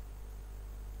subconscious.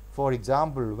 For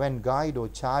example, when Guido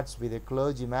chats with a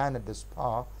clergyman at the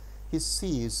spa, he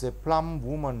sees a plump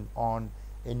woman on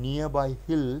a nearby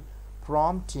hill,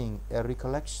 prompting a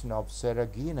recollection of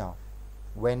Seragina.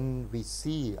 When we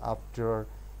see, after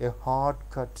a hard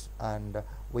cut and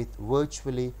with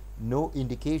virtually no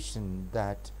indication,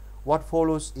 that what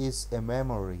follows is a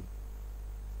memory.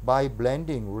 By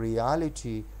blending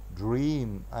reality,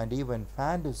 dream, and even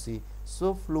fantasy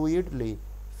so fluidly,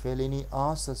 Fellini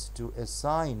asks us to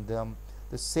assign them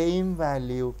the same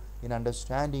value in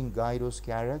understanding Guido's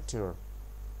character.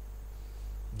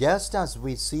 Just as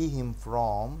we see him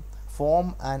form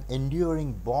an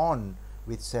enduring bond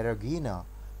with Seragina,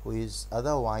 who is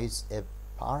otherwise a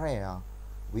pariah,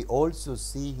 we also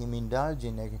see him indulge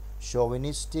in a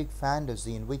chauvinistic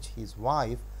fantasy in which his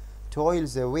wife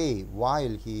toils away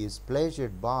while he is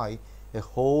pleasured by a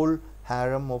whole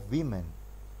harem of women.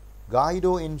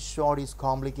 Guido, in short, is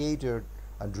complicated,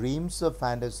 and dreams of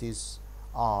fantasies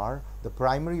are the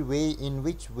primary way in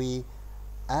which we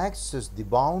access the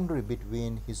boundary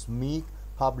between his meek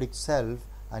public self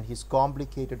and his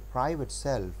complicated private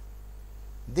self.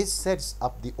 This sets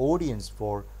up the audience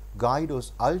for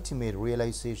Guido's ultimate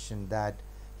realization that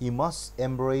he must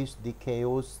embrace the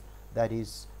chaos that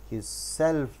is his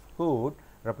selfhood,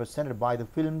 represented by the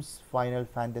film's final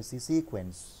fantasy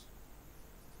sequence.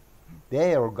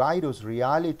 There, Guido's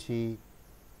reality,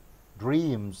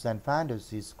 dreams, and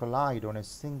fantasies collide on a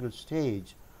single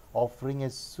stage, offering a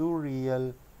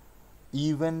surreal,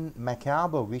 even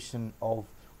macabre vision of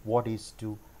what is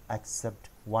to accept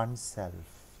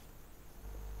oneself.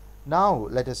 Now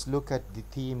let us look at the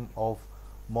theme of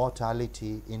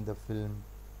mortality in the film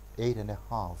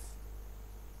 8½.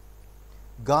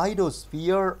 Guido's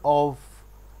fear of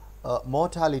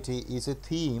mortality is a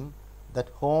theme that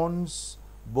haunts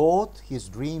both his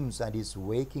dreams and his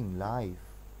waking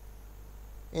life.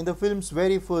 In the film's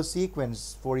very first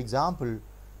sequence, for example,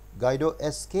 Guido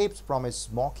escapes from a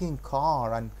smoking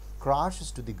car and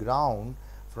crashes to the ground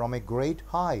from a great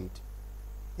height.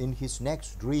 In his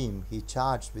next dream, he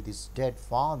chats with his dead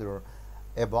father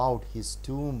about his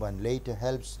tomb and later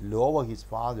helps lower his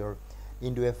father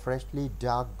into a freshly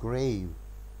dug grave.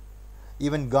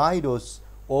 Even Guido's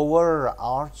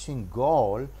overarching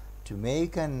goal to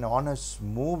make an honest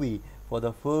movie for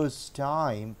the first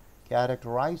time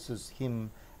characterizes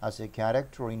him as a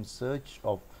character in search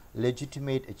of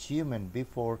legitimate achievement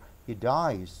before he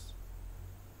dies.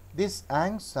 This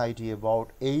anxiety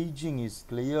about aging is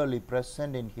clearly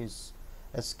present in his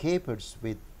escapades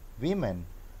with women,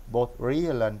 both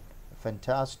real and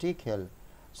fantastical,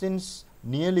 since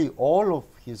nearly all of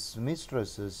his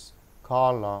mistresses,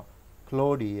 Carla,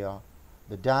 Claudia,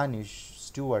 the Danish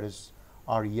stewardess,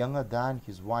 are younger than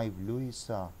his wife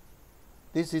Louisa.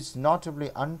 This is notably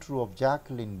untrue of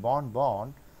Jacqueline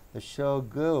Bonbon, the show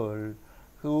girl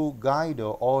who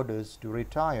Guido orders to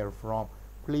retire from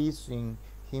pleasing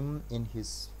him in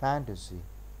his fantasy.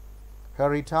 Her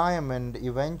retirement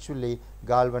eventually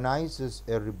galvanizes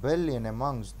a rebellion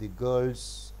amongst the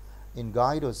girls in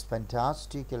Guido's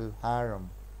fantastical harem,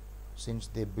 since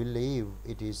they believe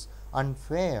it is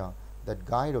unfair that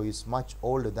Guido is much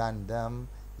older than them,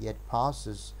 yet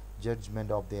passes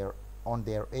judgment on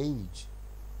their age.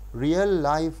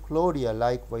 Real-life Claudia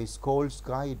likewise calls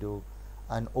Guido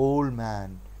an old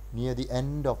man near the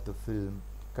end of the film,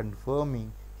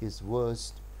 confirming his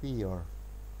worst fear.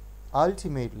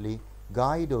 Ultimately,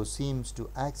 Guido seems to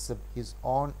accept his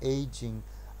own aging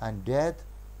and death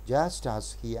just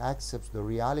as he accepts the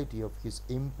reality of his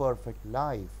imperfect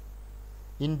life.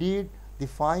 Indeed, the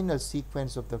final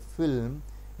sequence of the film,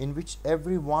 in which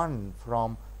everyone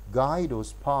from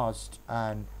Guido's past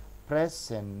and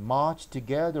present march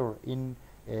together in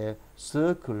a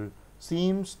circle,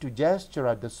 seems to gesture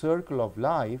at the circle of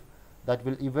life that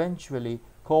will eventually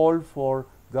call for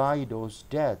Guido's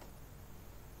death.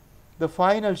 The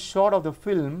final shot of the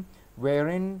film,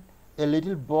 wherein a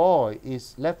little boy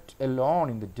is left alone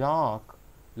in the dark,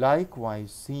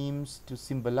 likewise seems to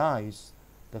symbolize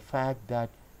the fact that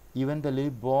even the little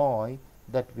boy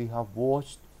that we have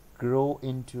watched grow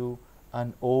into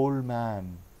an old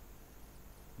man,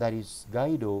 that is,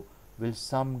 Guido, will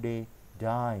someday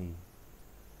die.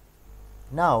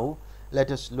 Now, let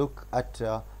us look at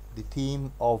the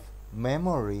theme of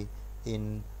memory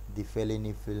in the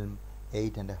Fellini film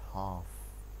 8½.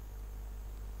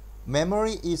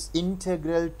 Memory is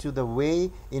integral to the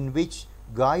way in which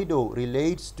Guido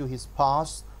relates to his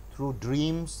past through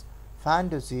dreams,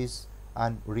 fantasies,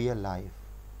 and real life.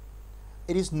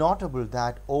 It is notable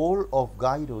that all of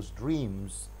Guido's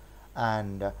dreams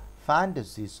and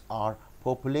fantasies are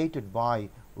populated by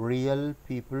real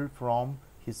people from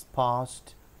his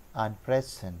past and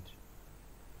present.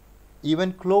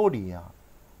 Even Claudia,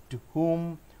 to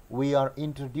whom we are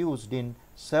introduced in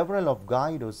several of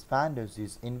Guido's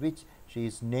fantasies in which she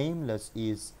is nameless,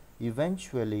 is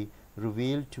eventually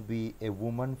revealed to be a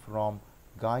woman from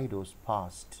Guido's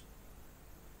past.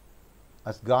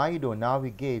 As Guido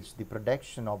navigates the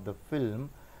production of the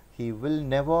film, he will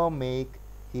never make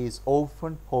he is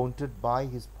often haunted by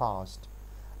his past,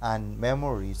 and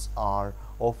memories are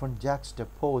often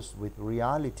juxtaposed with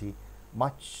reality,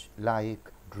 much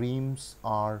like dreams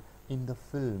are in the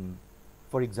film.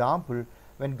 For example,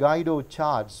 When Guido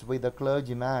chats with the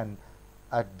clergyman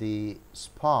at the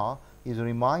spa, he is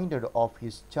reminded of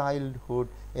his childhood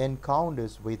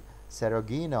encounters with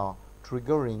Seragina,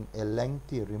 triggering a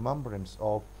lengthy remembrance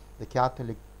of the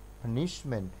Catholic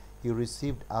punishment he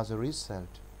received as a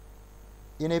result.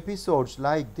 In episodes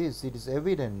like this, it is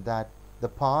evident that the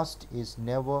past is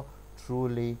never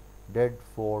truly dead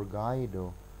for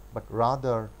Guido, but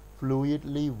rather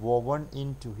fluidly woven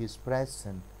into his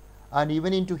present and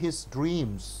even into his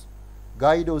dreams.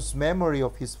 Guido's memory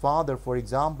of his father, for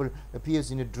example,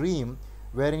 appears in a dream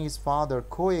wherein his father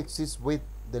coexists with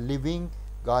the living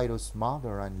Guido's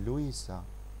mother and Luisa.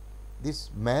 This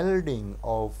melding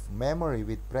of memory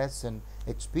with present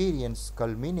experience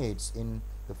culminates in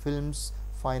the film's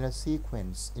final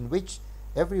sequence, in which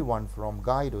everyone from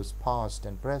Guido's past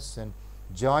and present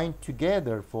joined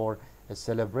together for a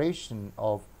celebration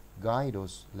of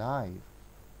Guido's life.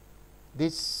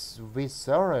 This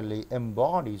viscerally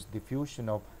embodies the fusion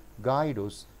of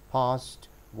Guido's past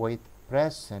with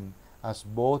present, as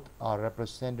both are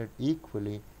represented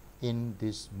equally in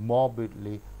this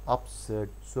morbidly absurd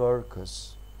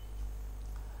circus.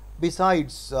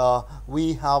 Besides,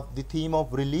 we have the theme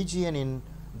of religion in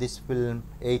this film,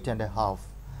 8½.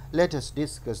 Let us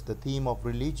discuss the theme of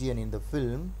religion in the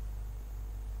film.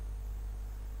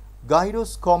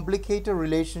 Guido's complicated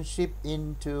relationship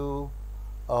into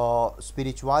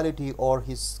spirituality, or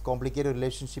his complicated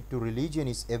relationship to religion,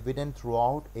 is evident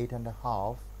throughout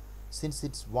 8½, since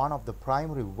it's one of the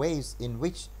primary ways in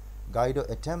which Guido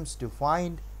attempts to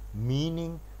find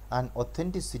meaning and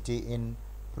authenticity in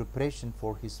preparation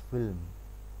for his film.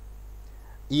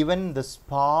 Even the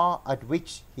spa at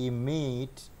which we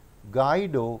meet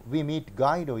Guido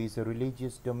is a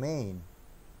religious domain.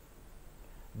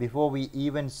 Before we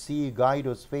even see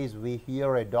Guido's face, we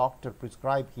hear a doctor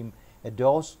prescribe him a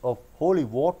dose of holy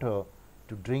water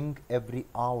to drink every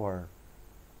hour.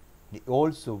 He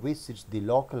also visits the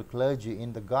local clergy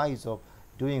in the guise of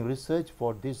doing research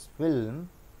for this film,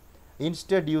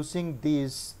 instead using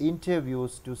these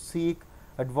interviews to seek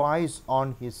advice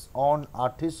on his own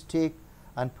artistic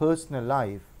and personal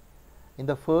life. In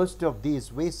the first of these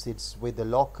visits with the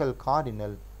local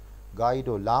cardinal,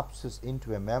 Guido lapses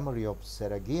into a memory of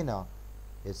Seragina,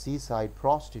 a seaside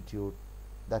prostitute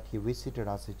that he visited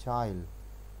as a child.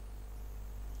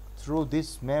 Through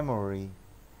this memory,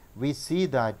 we see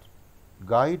that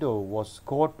Guido was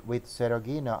caught with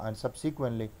Seragina and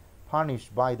subsequently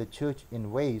punished by the church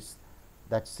in ways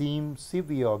that seem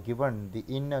severe given the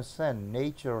innocent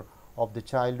nature of the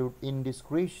childhood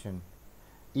indiscretion.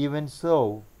 Even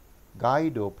so,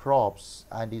 Guido probes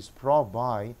and is probed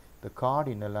by the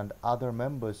cardinal and other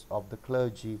members of the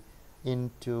clergy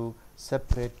into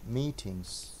separate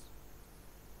meetings.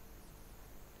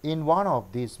 In one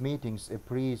of these meetings, a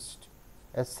priest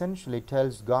essentially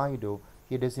tells Guido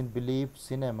he doesn't believe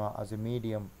cinema as a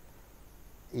medium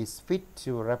is fit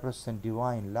to represent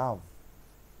divine love.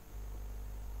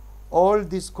 All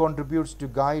this contributes to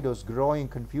Guido's growing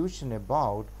confusion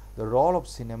about the role of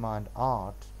cinema and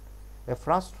art, a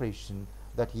frustration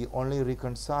that he only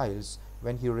reconciles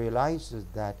when he realizes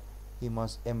that he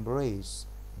must embrace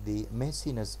the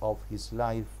messiness of his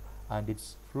life and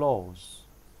its flaws.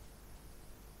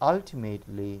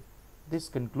 Ultimately, this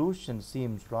conclusion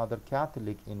seems rather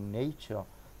Catholic in nature,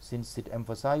 since it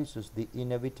emphasizes the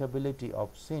inevitability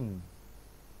of sin.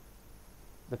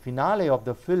 The finale of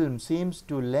the film seems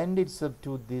to lend itself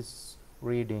to this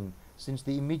reading, since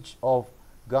the image of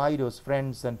Guido's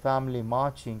friends and family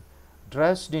marching,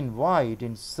 dressed in white,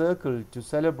 in circle to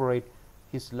celebrate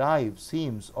his life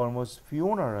seems almost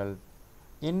funeral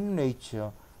in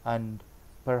nature, and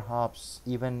perhaps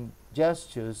even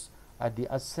gestures at the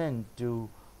ascent to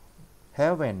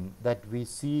heaven that we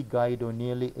see Guido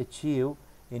nearly achieve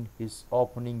in his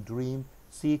opening dream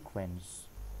sequence.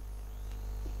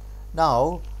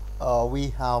 Now we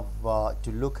have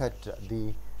to look at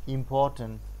the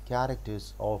important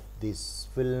characters of this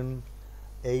film,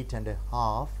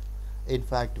 8½. In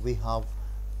fact, we have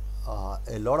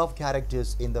a lot of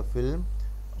characters in the film,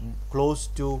 close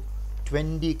to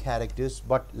 20 characters,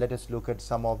 but let us look at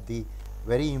some of the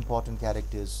very important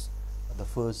characters, the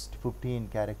first 15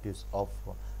 characters of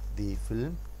the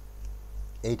film,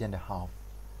 8½.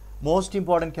 Most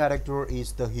important character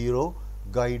is the hero,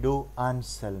 Guido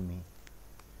Anselmi.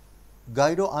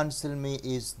 Guido Anselmi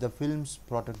is the film's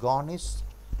protagonist,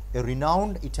 a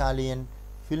renowned Italian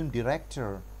film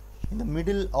director. In the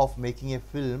middle of making a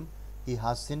film he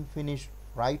hasn't finished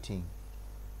writing,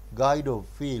 Guido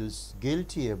feels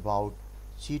guilty about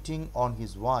cheating on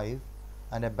his wife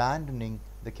and abandoning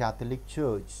the Catholic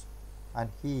Church, and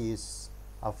he is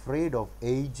afraid of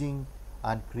aging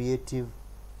and creative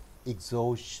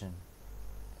exhaustion.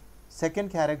 Second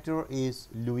character is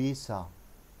Luisa,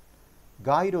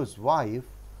 Guido's wife,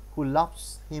 who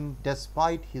loves him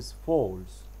despite his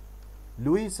faults.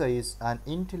 Luisa is an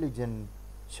intelligent,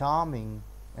 charming,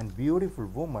 and beautiful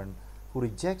woman who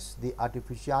rejects the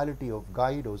artificiality of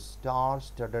Guido's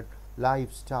star-studded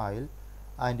lifestyle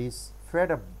and is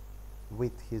fed up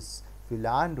with his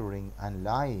philandering and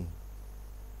lying.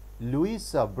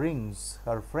 Luisa brings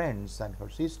her friends and her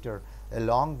sister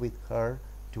along with her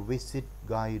to visit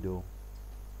Guido.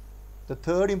 The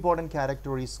third important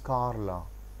character is Carla.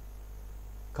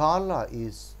 Carla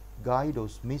is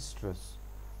Guido's mistress,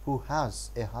 who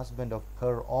has a husband of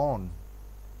her own.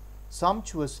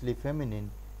 Sumptuously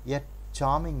feminine, yet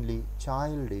charmingly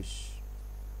childish.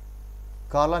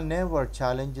 Carla never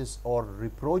challenges or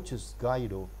reproaches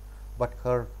Guido, but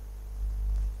her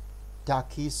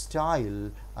tacky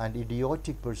style and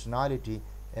idiotic personality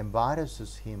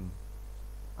embarrasses him.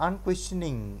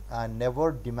 Unquestioning and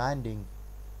never demanding,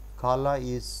 Carla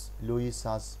is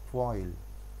Luisa's foil.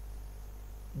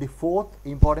 The fourth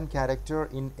important character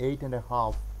in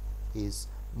 8½ is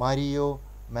Mario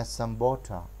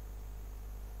Messambotta.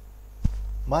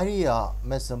 Maria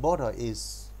Messambotta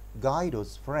is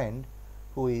Guido's friend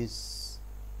who is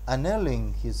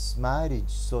annulling his marriage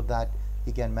so that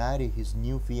he can marry his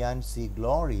new fiancée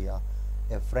Gloria,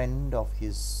 a friend of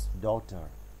his daughter.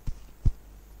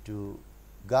 To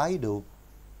Guido,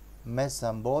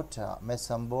 Messambotta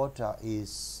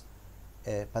is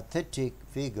a pathetic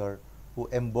figure who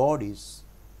embodies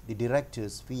the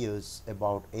director's fears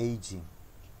about aging.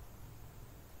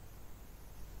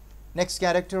 Next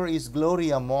character is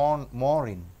Gloria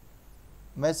Morin,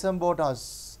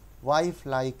 Messambotta's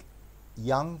wife-like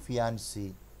young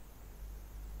fiancée.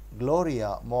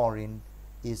 Gloria Morin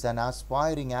is an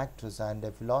aspiring actress and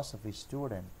a philosophy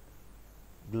student.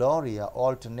 Gloria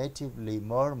alternatively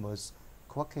murmurs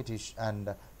coquettish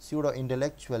and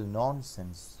pseudo-intellectual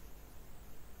nonsense.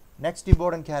 Next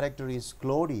important character is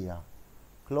Claudia.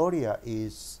 Claudia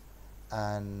is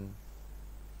an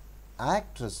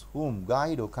actress whom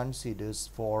Guido considers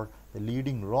for the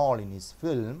leading role in his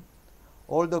film.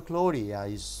 Although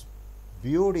Claudia's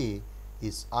beauty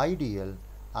is ideal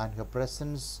and her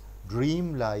presence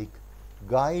dreamlike,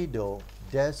 Guido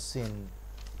doesn't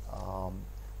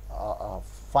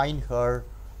find her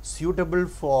suitable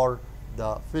for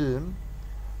the film,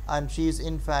 and she is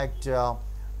in fact a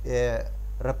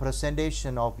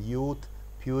representation of youth,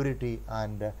 purity,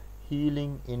 and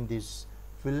healing in this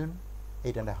film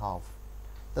 8½.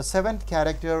 The seventh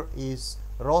character is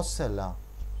Rosella.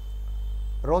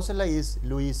 Rosella is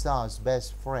Luisa's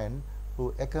best friend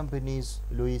who accompanies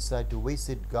Luisa to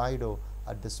visit Guido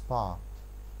at the spa.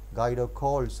 Guido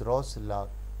calls Rosella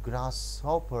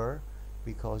Grasshopper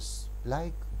because,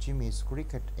 like Jimmy's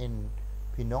cricket in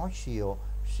Pinocchio,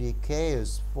 she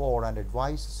cares for and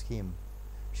advises him.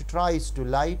 She tries to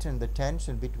lighten the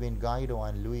tension between Guido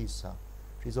and Luisa.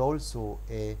 She is also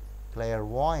a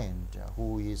clairvoyant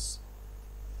who is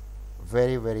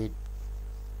very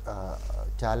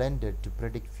talented to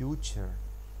predict future.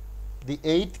 The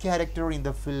eighth character in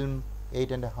the film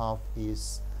 8½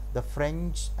 is the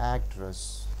French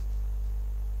actress.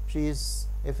 She is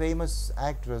a famous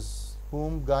actress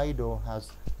whom Guido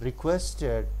has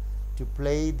requested to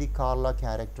play the Carla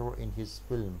character in his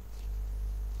film.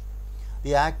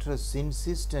 The actress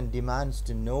insists and demands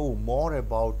to know more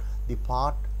about the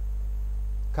part,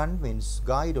 convince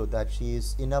Guido that she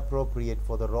is inappropriate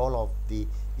for the role of the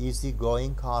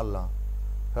easygoing Carla.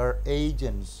 Her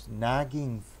agents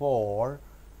nagging for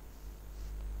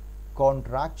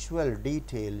contractual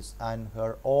details and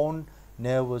her own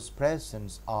nervous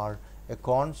presence are a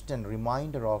constant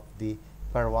reminder of the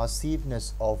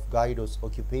pervasiveness of Guido's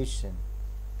occupation.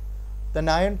 The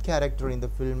ninth character in the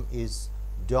film is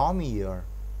Domier.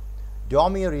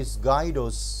 Domier is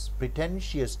Guido's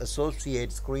pretentious associate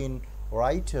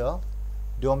screenwriter.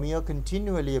 Domier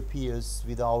continually appears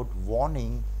without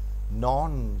warning,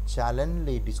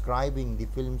 nonchalantly describing the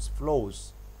film's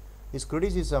flaws. His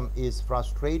criticism is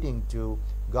frustrating to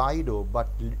Guido but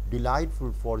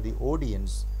delightful for the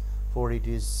audience, for it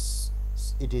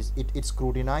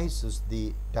scrutinizes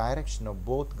the direction of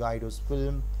both Guido's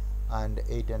film and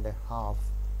 8½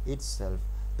 itself.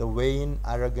 The vain,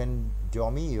 arrogant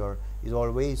Domier is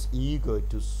always eager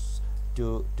to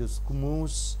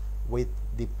schmooze with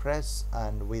the press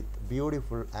and with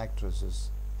beautiful actresses.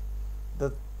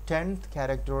 The 10th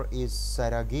character is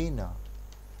Saragina.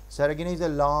 Saragina is a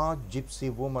large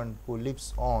gypsy woman who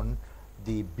lives on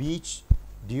the beach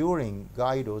during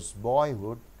Guido's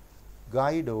boyhood.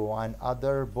 Guido and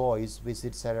other boys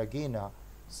visit Saragina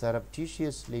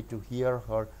surreptitiously to hear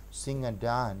her sing and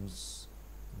dance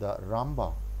the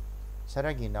rumba.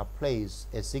 Saragina plays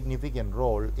a significant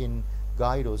role in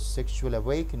Guido's sexual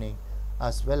awakening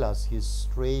as well as his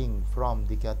straying from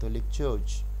the Catholic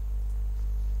Church.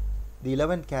 The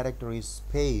 11th character is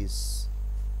Pace,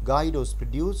 Guido's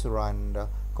producer and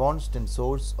constant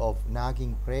source of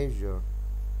nagging pressure.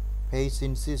 Pace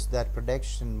insists that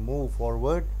production move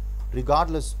forward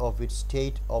regardless of its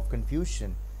state of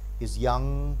confusion. His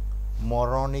young,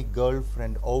 moronic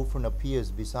girlfriend often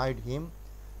appears beside him,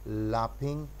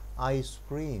 lapping ice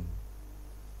cream.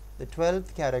 The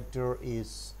 12th character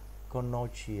is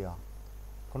Conocchia.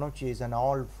 Conocchia is an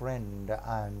old friend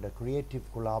and a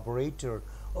creative collaborator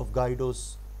of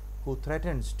Guido's, who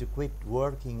threatens to quit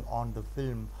working on the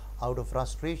film out of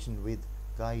frustration with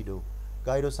Guido.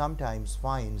 Guido sometimes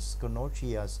finds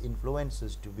Conocchia's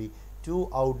influences to be too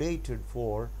outdated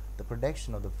for the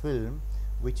production of the film,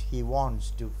 which he wants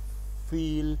to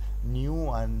feel new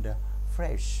and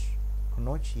fresh.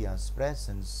 Conocchia's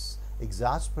presence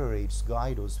exasperates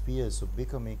Guido's fears of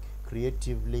becoming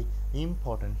creatively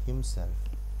important himself.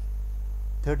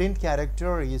 13th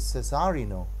character is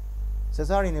Cesarino.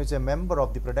 Cesarino is a member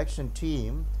of the production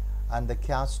team and the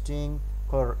casting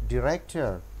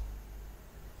director.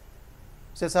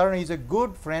 Cesarino is a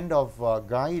good friend of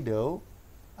Guido,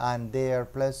 and their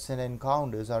pleasant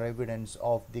encounters are evidence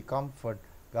of the comfort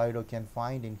Guido can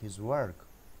find in his work.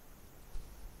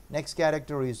 Next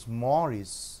character is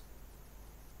Maurice.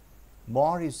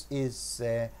 Maurice is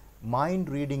a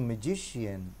mind-reading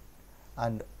magician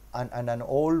and an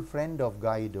old friend of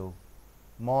Guido.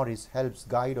 Maurice helps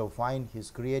Guido find his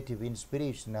creative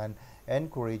inspiration and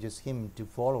encourages him to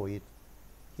follow it.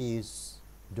 He is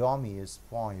Domi's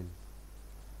foil.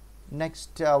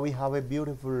 Next, we have a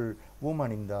beautiful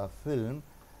woman in the film.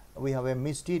 We have a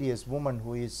mysterious woman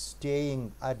who is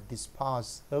staying at the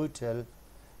Spa's hotel.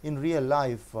 In real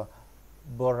life,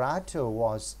 Borato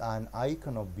was an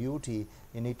icon of beauty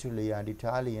in Italy, and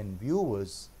Italian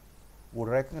viewers would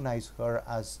recognize her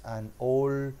as an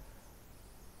old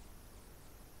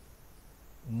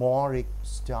Mauric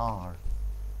star.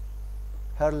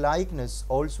 Her likeness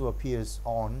also appears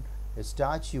on a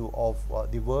statue of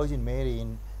the Virgin Mary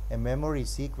in a memory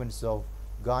sequence of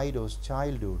Guido's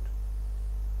childhood.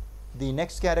 The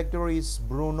next character is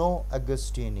Bruno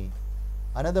Agostini.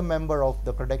 Another member of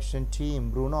the production team,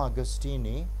 Bruno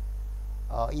Agostini,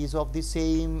 is of the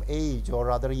same age or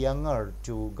rather younger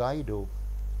to Guido.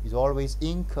 He is always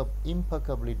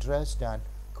impeccably dressed and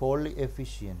coldly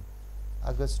efficient.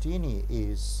 Agostini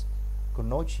is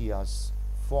Conocchia's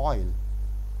foil.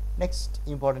 Next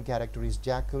important character is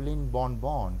Jacqueline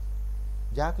Bonbon.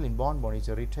 Jacqueline Bonbon is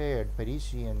a retired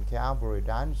Parisian cabaret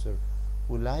dancer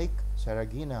who, like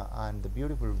Saragina and the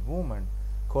beautiful woman,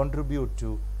 contribute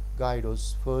to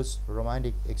Guido's first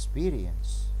romantic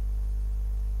experience.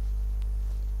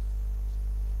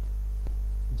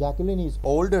 Jacqueline is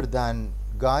older than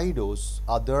Guido's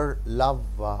other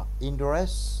love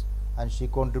interests, and she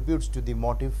contributes to the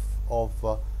motif of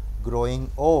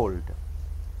growing old.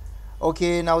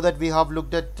 Okay, now that we have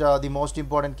looked at the most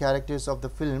important characters of the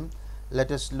film,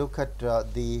 let us look at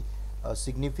the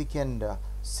significant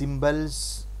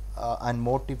symbols and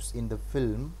motifs in the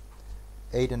film.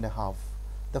 8.5.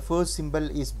 The first symbol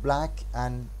is black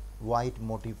and white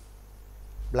motif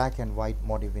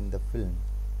in the film.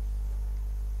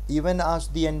 Even as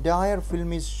the entire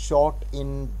film is shot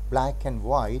in black and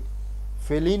white,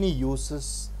 Fellini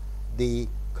uses the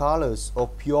colors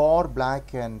of pure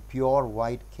black and pure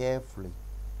white carefully.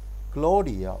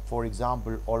 Claudia, for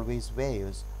example, always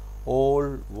wears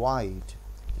all white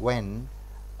when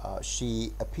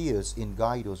she appears in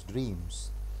Guido's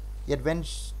dreams. Yet when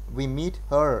we meet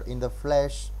her in the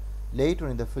flesh later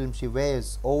in the film, she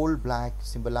wears all black,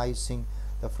 symbolizing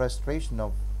the frustration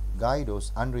of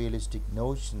Guido's unrealistic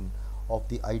notion of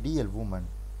the ideal woman.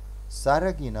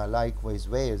 Saragina likewise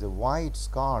wears a white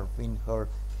scarf in her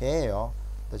hair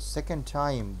the second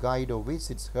time Guido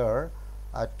visits her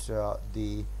at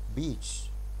the beach.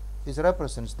 This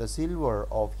represents the silver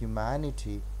of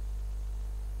humanity,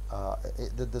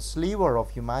 the sliver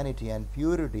of humanity and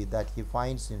purity that he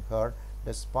finds in her,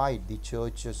 despite the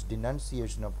church's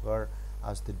denunciation of her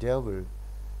as the devil.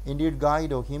 Indeed,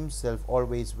 Guido himself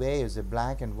always wears a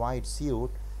black and white suit,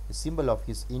 a symbol of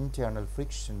his internal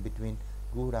friction between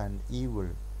good and evil.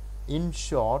 In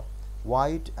short,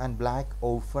 white and black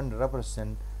often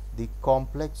represent the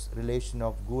complex relation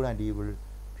of good and evil,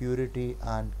 purity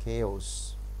and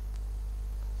chaos.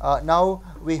 Now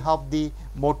we have the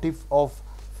motif of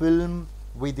film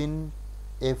within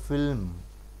a film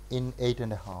in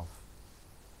 8.5.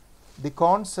 The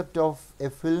concept of a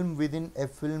film within a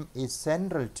film is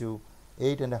central to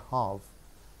 8.5,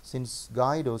 since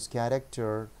Guido's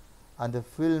character and the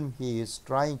film he is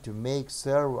trying to make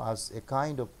serve as a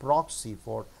kind of proxy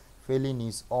for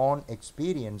Fellini's own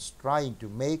experience, trying to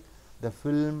make the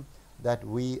film that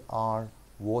we are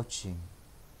watching.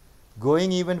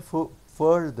 Going even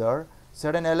further,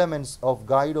 certain elements of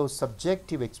Guido's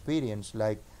subjective experience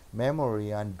like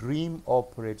memory and dream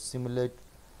operate similar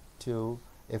to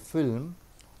a film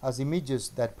as images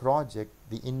that project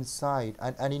the inside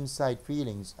and inside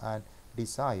feelings and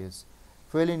desires.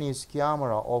 Fellini's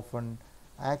camera often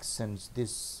accents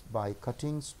this by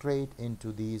cutting straight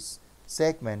into these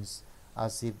segments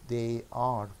as if they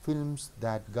are films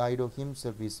that Guido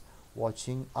himself is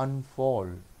watching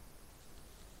unfold.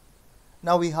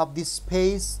 Now we have the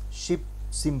spaceship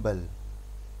symbol.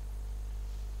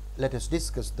 Let us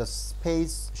discuss the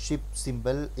spaceship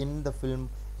symbol in the film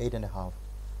 8.5.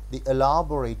 The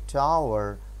elaborate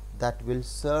tower that will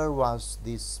serve as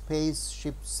the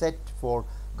spaceship set for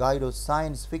Guido's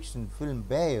science fiction film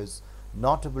bears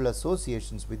notable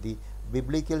associations with the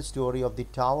biblical story of the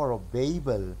Tower of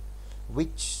Babel,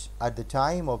 which at the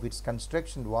time of its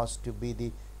construction was to be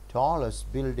the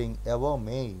tallest building ever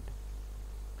made.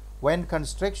 When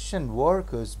construction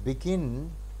workers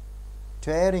begin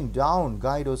tearing down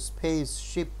Guido's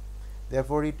spaceship,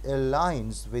 therefore it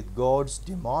aligns with God's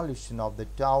demolition of the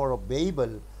Tower of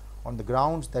Babel on the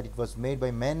grounds that it was made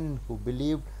by men who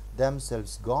believed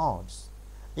themselves gods.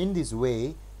 In this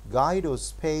way, Guido's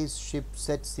spaceship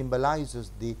set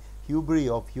symbolizes the hubris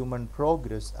of human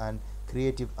progress and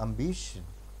creative ambition.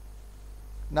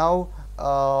 Now,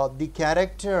 the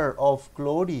character of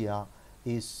Claudia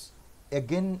is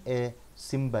again a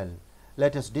symbol.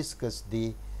 Let us discuss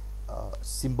the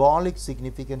symbolic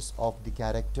significance of the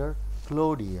character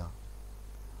Claudia.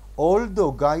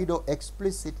 Although Guido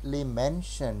explicitly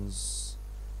mentions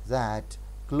that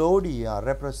Claudia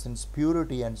represents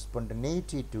purity and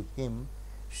spontaneity to him,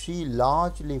 she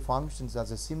largely functions as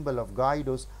a symbol of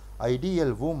Guido's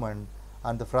ideal woman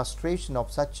and the frustration of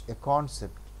such a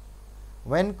concept.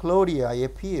 When Claudia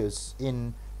appears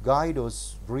in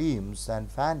Guido's dreams and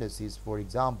fantasies, for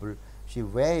example, she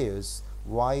wears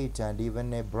white and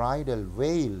even a bridal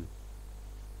veil,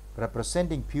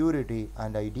 representing purity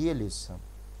and idealism.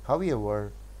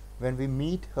 However, when we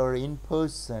meet her in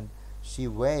person, she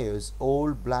wears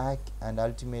all black and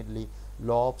ultimately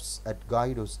laughs at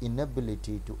Guido's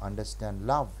inability to understand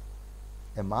love,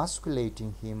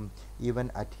 emasculating him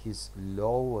even at his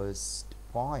lowest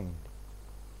point.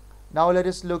 Now let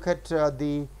us look at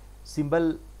the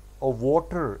symbol of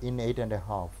water in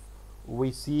 8.5.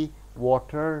 We see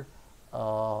water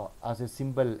as a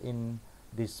symbol in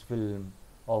this film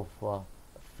of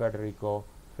Federico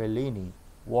Fellini.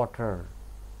 Water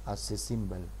as a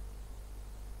symbol.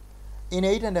 In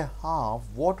 8.5,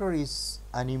 water is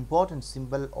an important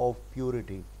symbol of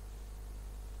purity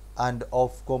and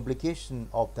of complication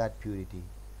of that purity.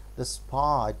 The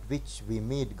spa at which we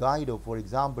meet Guido, for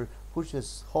example,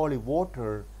 pushes holy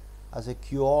water as a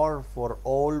cure for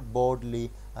all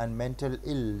bodily and mental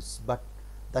ills, but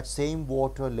that same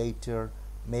water later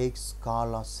makes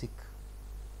Carla sick.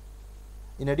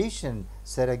 In addition,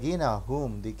 Seragina,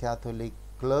 whom the Catholic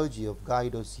clergy of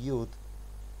Guido's youth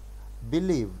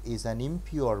believe is an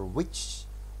impure witch,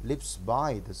 lives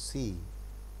by the sea.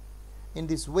 In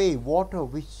this way, water,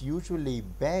 which usually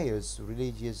bears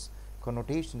religious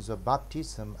connotations of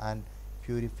baptism and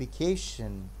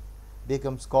purification,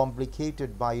 becomes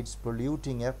complicated by its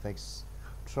polluting effects,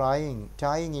 tying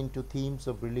into themes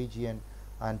of religion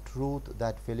and truth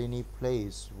that Fellini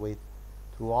plays with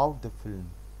throughout the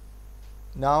film.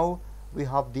 Now we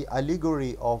have the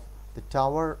allegory of the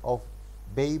Tower of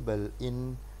Babel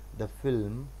in the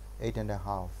film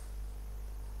 8.5.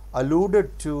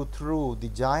 Alluded to through the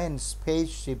giant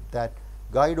spaceship that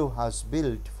Guido has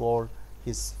built for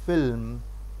his film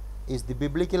is the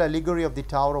biblical allegory of the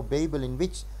Tower of Babel, in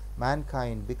which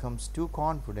mankind becomes too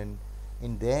confident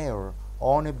in their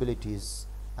own abilities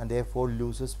and therefore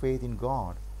loses faith in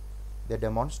God. They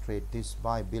demonstrate this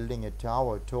by building a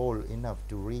tower tall enough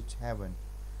to reach heaven,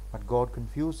 but God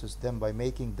confuses them by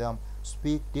making them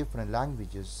speak different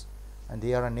languages, and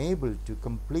they are unable to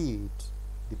complete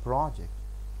the project.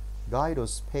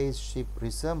 Guido's spaceship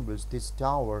resembles this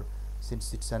tower,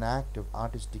 since it's an act of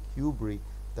artistic hubris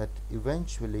that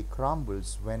eventually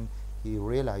crumbles when he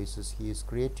realizes he is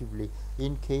creatively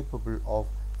incapable of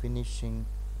finishing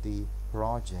the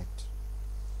project.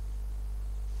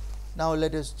 Now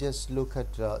let us just look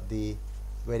at the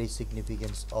very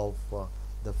significance of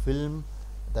the film.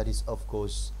 That is, of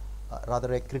course,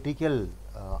 rather a critical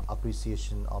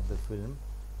appreciation of the film.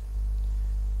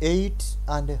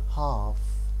 8.5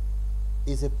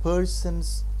 is a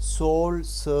person's soul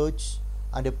search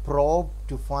and a probe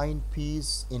to find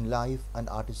peace in life and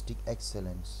artistic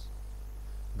excellence.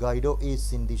 Guido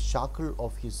is in the shackle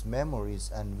of his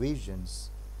memories and visions,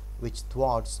 which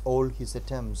thwarts all his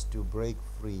attempts to break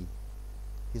free.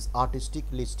 His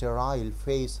artistically sterile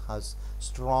face has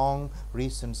strong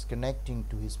reasons connecting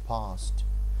to his past.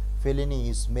 Fellini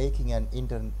is making an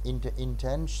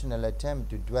intentional attempt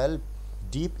to delve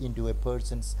deep into a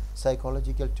person's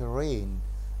psychological terrain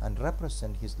and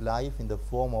represent his life in the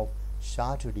form of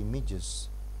shattered images.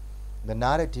 The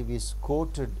narrative is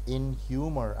quoted in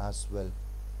humor as well.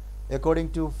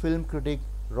 According to film critic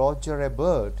Roger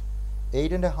Ebert,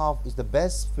 Eight and a Half is the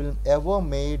best film ever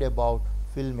made about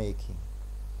filmmaking.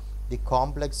 The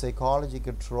complex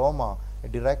psychological trauma a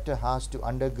director has to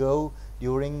undergo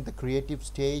during the creative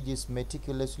stage is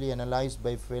meticulously analyzed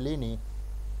by Fellini.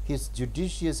 His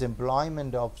judicious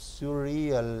employment of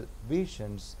surreal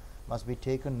visions must be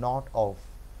taken note of.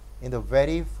 In the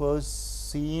very first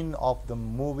scene of the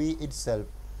movie itself,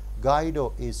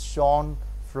 Guido is shown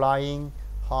flying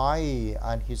high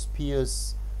and his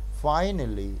peers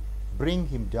finally bring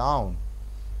him down.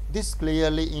 This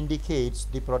clearly indicates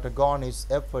the protagonist's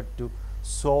effort to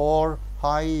soar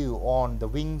high on the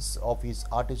wings of his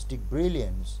artistic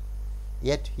brilliance.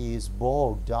 Yet he is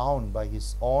bogged down by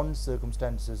his own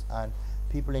circumstances and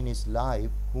people in his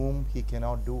life whom he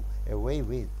cannot do away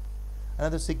with.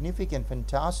 Another significant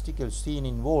fantastical scene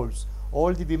involves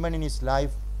all the women in his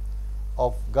life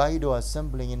of Guido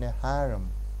assembling in a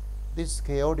harem. This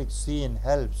chaotic scene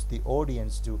helps the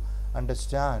audience to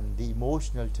understand the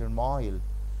emotional turmoil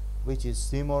which is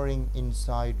simmering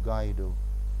inside Guido.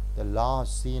 The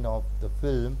last scene of the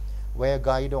film, where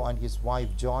Guido and his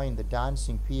wife join the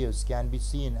dancing peers, can be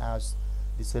seen as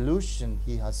the solution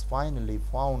he has finally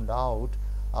found out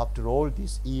after all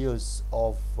these years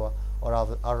of, or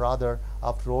rather,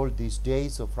 after all these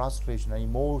days of frustration and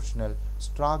emotional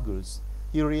struggles.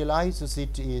 He realizes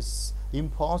it is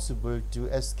impossible to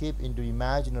escape into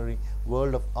imaginary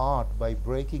world of art by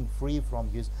breaking free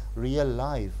from his real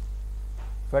life.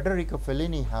 Federico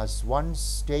Fellini has once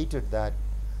stated that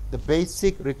the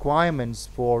basic requirements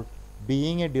for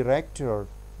being a director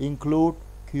include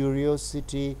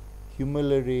curiosity,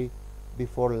 humility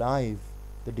before life,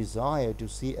 the desire to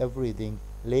see everything,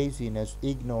 laziness,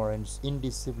 ignorance,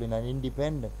 indiscipline, and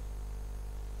independence.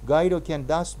 Guido can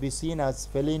thus be seen as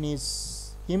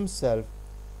Fellini's himself,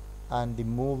 and the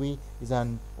movie is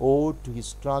an ode to his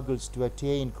struggles to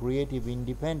attain creative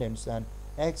independence and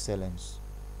excellence.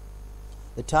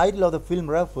 The title of the film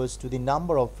refers to the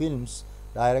number of films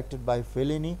directed by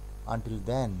Fellini until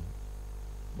then.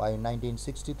 By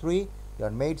 1963, he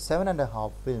had made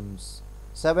 7.5 films,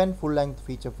 7 full-length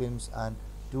feature films and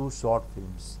 2 short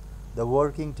films. The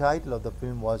working title of the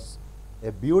film was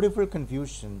A Beautiful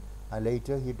Confusion, and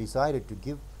later he decided to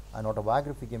give an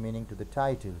autobiographical meaning to the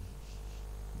title.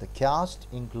 The cast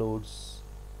includes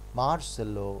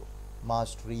Marcello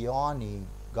Mastroianni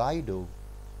Guido,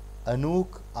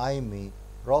 Anouk Aimee,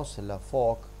 Rosella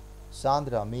Falk,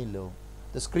 Sandra Milo.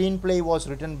 The screenplay was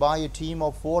written by a team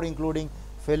of 4 including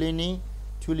Fellini,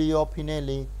 Tullio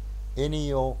Pinelli,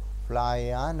 Ennio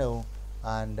Flaiano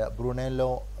and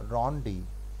Brunello Rondi.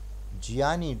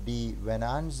 Gianni Di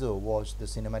Venanzo was the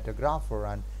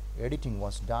cinematographer and editing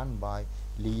was done by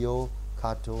Leo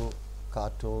Cartoso.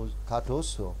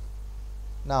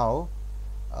 Now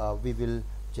we will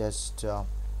just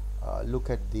look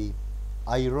at the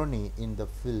irony in the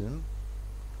film,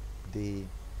 the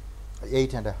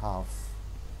 8.5.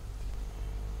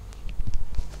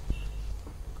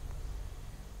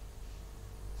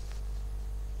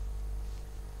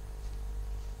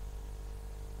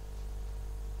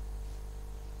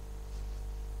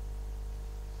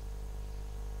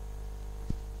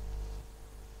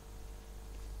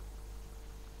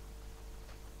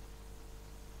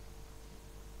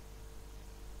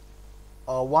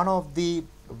 One of the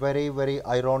very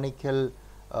ironical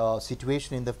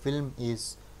situation in the film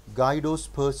is Guido's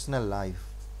personal life,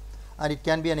 and it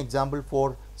can be an example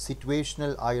for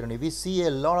situational irony. We see a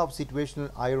lot of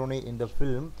situational irony in the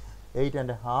film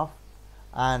 8.5,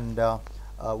 and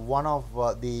one of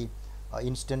the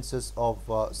instances of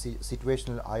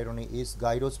situational irony is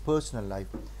Guido's personal life.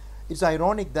 It's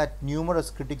ironic that numerous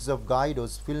critics of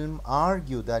Guido's film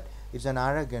argue that it's an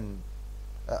arrogant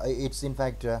it's in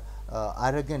fact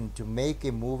arrogant to make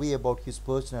a movie about his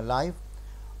personal life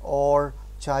or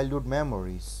childhood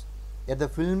memories. Yet the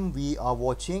film we are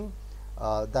watching,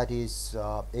 that is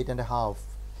 8.5,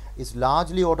 is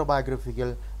largely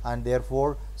autobiographical and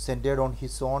therefore centered on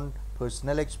his own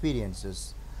personal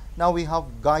experiences. Now we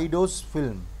have Guido's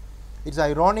film. It's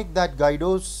ironic that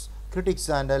Guido's critics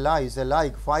and allies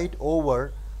alike fight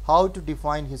over how to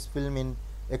define his film in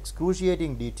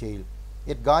excruciating detail.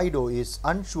 Yet Guido is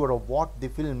unsure of what the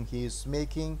film he is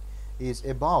making is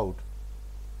about.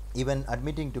 Even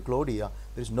admitting to Claudia,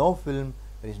 there is no film,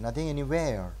 there is nothing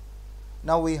anywhere.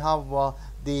 Now we have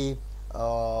the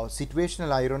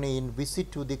situational irony in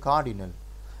Visit to the Cardinal.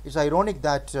 It's ironic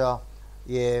that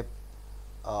a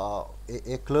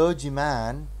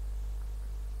clergyman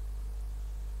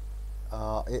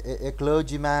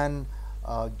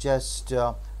just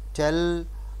tells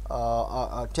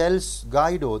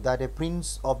Guido that a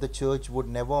prince of the church would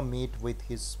never meet with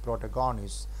his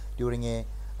protagonist during a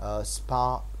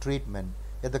spa treatment.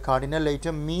 Yet the cardinal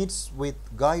later meets with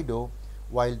Guido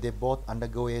while they both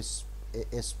undergo a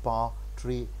spa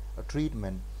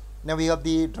treatment. Now we have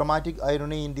the dramatic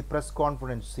irony in the press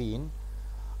conference scene.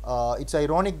 It's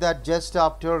ironic that just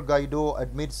after Guido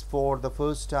admits for the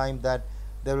first time that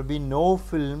there will be no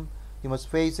film, he must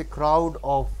face a crowd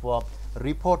of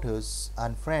reporters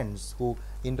and friends who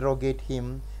interrogate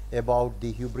him about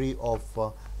the hubris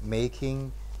of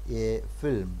making a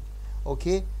film.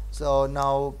 Okay, so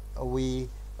now we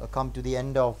come to the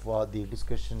end of the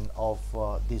discussion of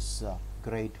this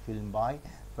great film by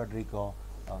Federico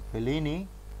Fellini.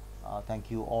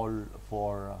 Thank you all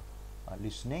for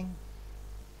listening.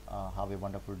 Have a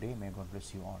wonderful day. May God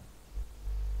bless you all.